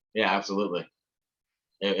 Yeah, absolutely.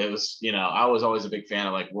 It was, I was always a big fan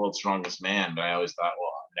of like World's Strongest Man, but I always thought,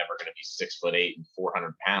 well, I'm never going to be 6'8" and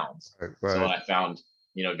 400 pounds. Right, So when right. I found,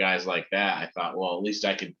 guys like that, I thought, well, at least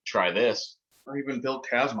I could try this. Or even Bill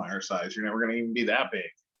Kazmaier size. You're never gonna even be that big.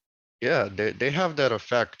 Yeah, they have that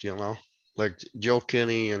effect, you know? Like Joe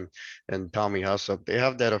Kinney and Tommy Haslip, they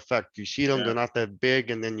have that effect. You see them, Yeah. they're not that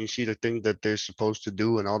big, and then you see the things that they're supposed to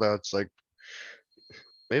do and all that. It's like,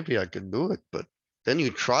 maybe I could do it, but then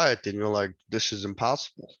you try it and you're like, this is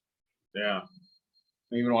impossible. Yeah.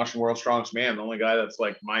 Even watching World's Strongest Man, the only guy that's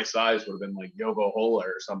like my size would have been like Yogo Hola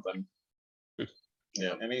or something.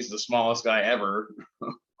 Yeah. And he's the smallest guy ever.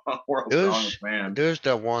 World's Strongest Man. There's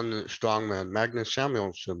that one strongman, Magnus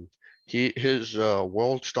Samuelsson. His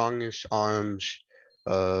world strongest arms,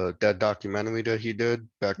 that documentary that he did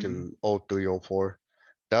back in 03, 04.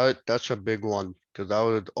 That's a big one, because I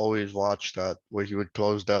would always watch that where he would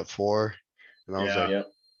close that 4. And I was Yeah. like,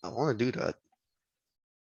 Yep. I want to do that.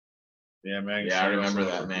 Yeah, man. Yeah, I remember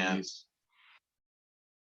that, man.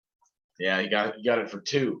 Yeah, he got it for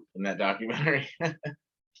 2 in that documentary.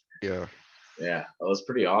 Yeah. Yeah, that was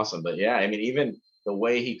pretty awesome. But yeah, I mean, even the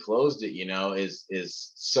way he closed it,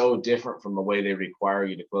 is so different from the way they require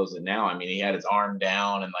you to close it now. I mean, he had his arm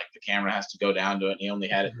down and like the camera has to go down to it, and he only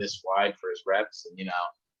had it this wide for his reps. And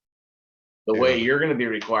the way Yeah. you're going to be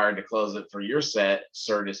required to close it for your set,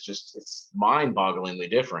 Cert, is just it's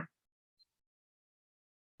mind-bogglingly different.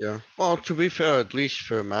 Yeah. Well, to be fair, at least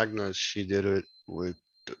for Magnus, he did it with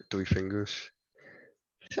 3 fingers.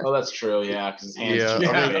 Oh, that's true. Yeah, because his hands Yeah, too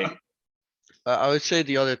I mean, big. I would say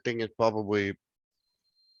the other thing is probably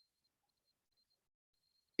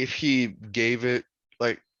if he gave it,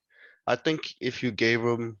 like, I think if you gave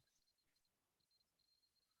him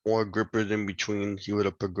more grippers in between, he would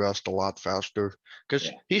have progressed a lot faster. Cause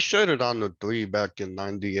Yeah. he showed on the 3 back in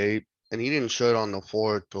 98, and he didn't show on the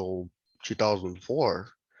 4 till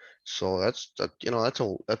 2004. So that's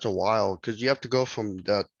a while, cause you have to go from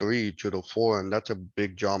that 3 to the 4, and that's a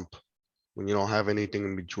big jump when you don't have anything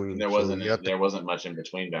in between. There So wasn't you have to, there wasn't much in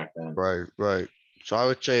between back then. right, right. So I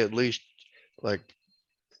would say at least like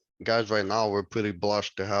guys right now, we're pretty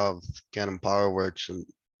blessed to have Canon Powerworks and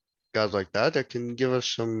guys like that that can give us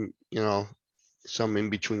some, some in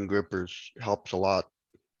between grippers helps a lot.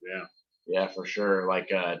 Yeah. Yeah, for sure. Like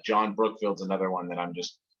John Brookfield's another one that I'm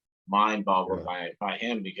just mind boggled Yeah. by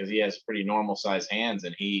him, because he has pretty normal sized hands,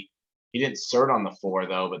 and he didn't cert on the 4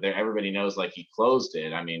 though, but there everybody knows like he closed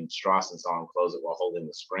it. I mean, Strawson saw him close it while holding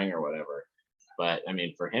the spring or whatever. But I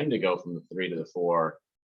mean, for him to go from the 3 to the 4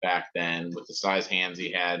 back then with the size hands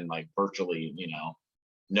he had and like virtually,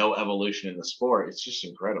 no evolution in the sport, it's just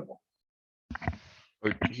incredible.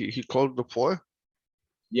 But he closed the 4?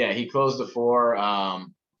 Yeah, he closed the 4.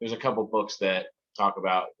 There's a couple books that talk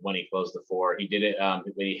about when he closed the 4. He did it, but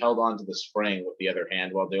he held on to the spring with the other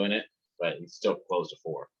hand while doing it, but he still closed a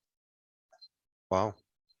 4. Wow.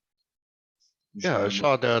 Yeah, I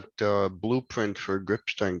saw that blueprint for grip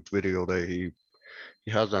strength video that he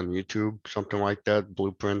has on YouTube, something like that,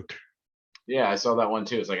 blueprint. Yeah, I saw that one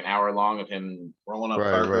too. It's like an hour long of him rolling up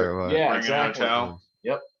Right, carpet. right, right. Yeah, bringing out a exactly. towel.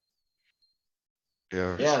 Yep.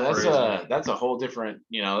 Yeah. Yeah, Crazy. that's a whole different,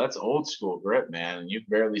 that's old school grip, man. You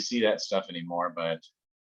barely see that stuff anymore, but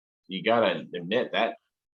you gotta admit that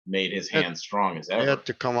made his Had, hand strong as they ever. had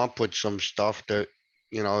to come up with some stuff that,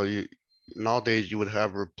 you nowadays you would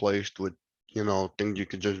have replaced with, things you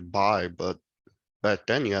could just buy, but back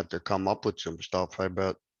then you had to come up with some stuff, I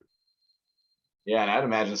bet. Yeah, and I'd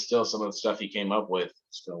imagine still some of the stuff he came up with,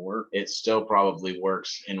 Still work. it still probably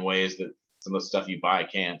works in ways that some of the stuff you buy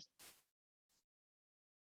can't.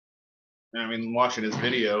 I mean, watching his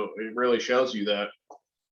video, it really shows you that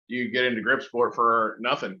you get into grip sport for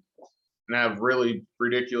nothing and have really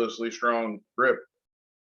ridiculously strong grip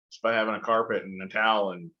just by having a carpet and a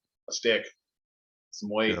towel and a stick, some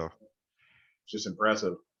weight. Yeah. It's just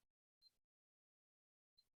impressive.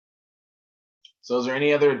 So is there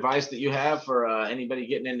any other advice that you have for anybody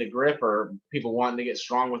getting into grip or people wanting to get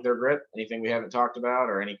strong with their grip? Anything we haven't talked about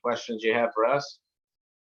or any questions you have for us?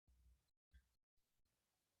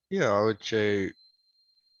 Yeah, I would say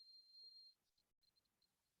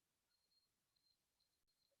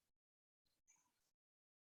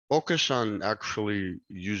focus on actually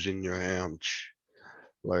using your hands.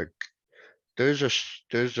 Like, there's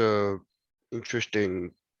a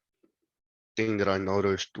interesting thing that I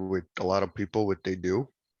noticed with a lot of people, what they do.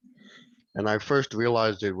 And I first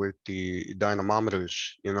realized it with the dynamometers,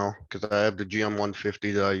 because I have the GM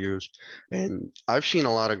 150 that I use. And I've seen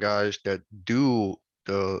a lot of guys that do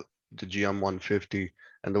the GM 150,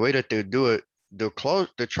 and the way that they do it, they're trying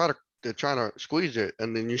to squeeze it,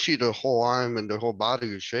 and then you see the whole arm and the whole body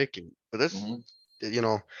is shaking. But that's, Mhm. you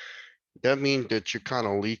know, that means that you're kind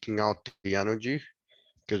of leaking out the energy,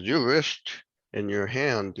 because your wrist and your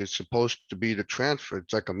hand is supposed to be the transfer.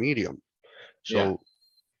 It's like a medium. Yeah. So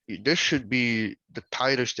this should be the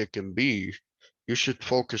tightest it can be. You should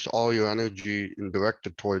focus all your energy and direct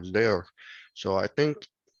it towards there. So I think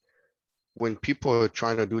when people are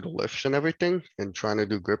trying to do the lifts and everything and trying to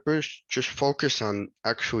do grippers, just focus on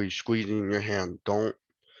actually squeezing your hand. Don't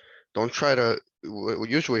try to, what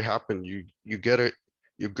usually happens, you get it,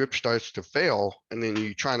 your grip starts to fail, and then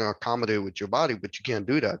you trying to accommodate with your body, but you can't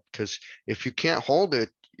do that, because if you can't hold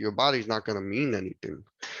it, your body's not gonna mean anything,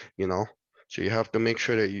 you know? So you have to make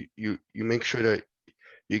sure that you make sure that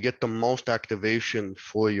you get the most activation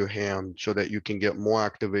for your hand so that you can get more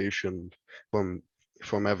activation from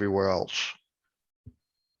from everywhere else.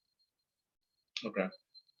 Okay.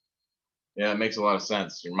 Yeah, it makes a lot of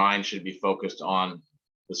sense. Your mind should be focused on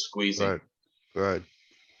the squeezing. Right, right.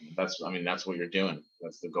 That's what you're doing.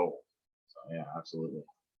 That's the goal. So yeah, absolutely.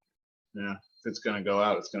 Yeah. If it's going to go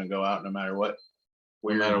out, it's going to go out no matter what.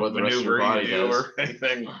 No matter what the rest of your maneuver body you do does. or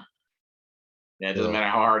anything. Yeah, it doesn't Yeah. matter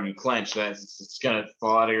how hard you clench. It's gonna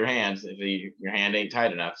fall out of your hands if your hand ain't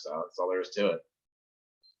tight enough. So that's all there is to it.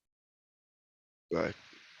 Right.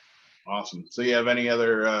 Awesome. So you have any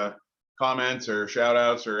other comments or shout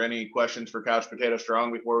outs or any questions for Couch Potato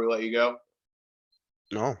Strong before we let you go?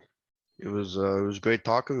 No, it was great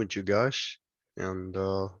talking with you guys. And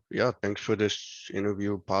yeah, thanks for this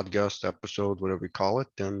interview, podcast, episode, whatever you call it.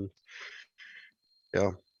 And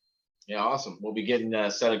yeah, Yeah, awesome. We'll be getting a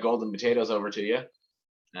set of golden potatoes over to you,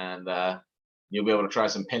 and you'll be able to try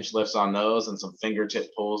some pinch lifts on those and some fingertip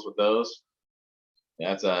pulls with those.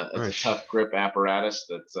 Yeah, it's a nice. tough grip apparatus.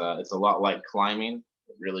 It's a lot like climbing.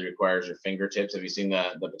 It really requires your fingertips. Have you seen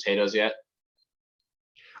the potatoes yet?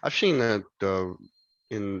 I've seen that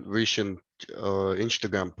in recent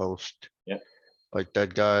Instagram post, Yep. like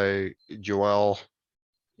that guy Joel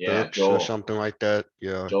Yeah, Dirks or Joel. something like that.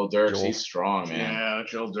 Yeah, Joel Dirks, Joel. he's strong, man. Yeah,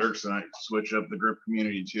 Joel Dirks and I switch up the grip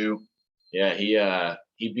community too. Yeah,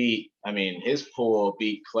 he beat. I mean, his pull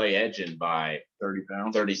beat Clay Edgin by 30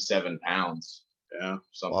 pounds. 37 pounds, Yeah.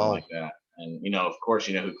 something Wow. like that. And of course,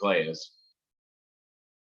 you know who Clay is.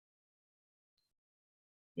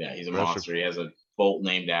 Yeah, he's a Impressive. monster. He has a bolt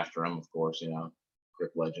named after him, of course.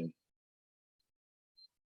 Grip legend.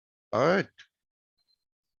 All right.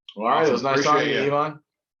 Well, all right, it was Awesome. nice talking to Appreciate you, ya. Ivan.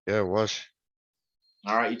 Yeah, it was.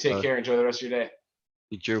 All right, you take care. Enjoy the rest of your day.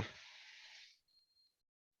 You too.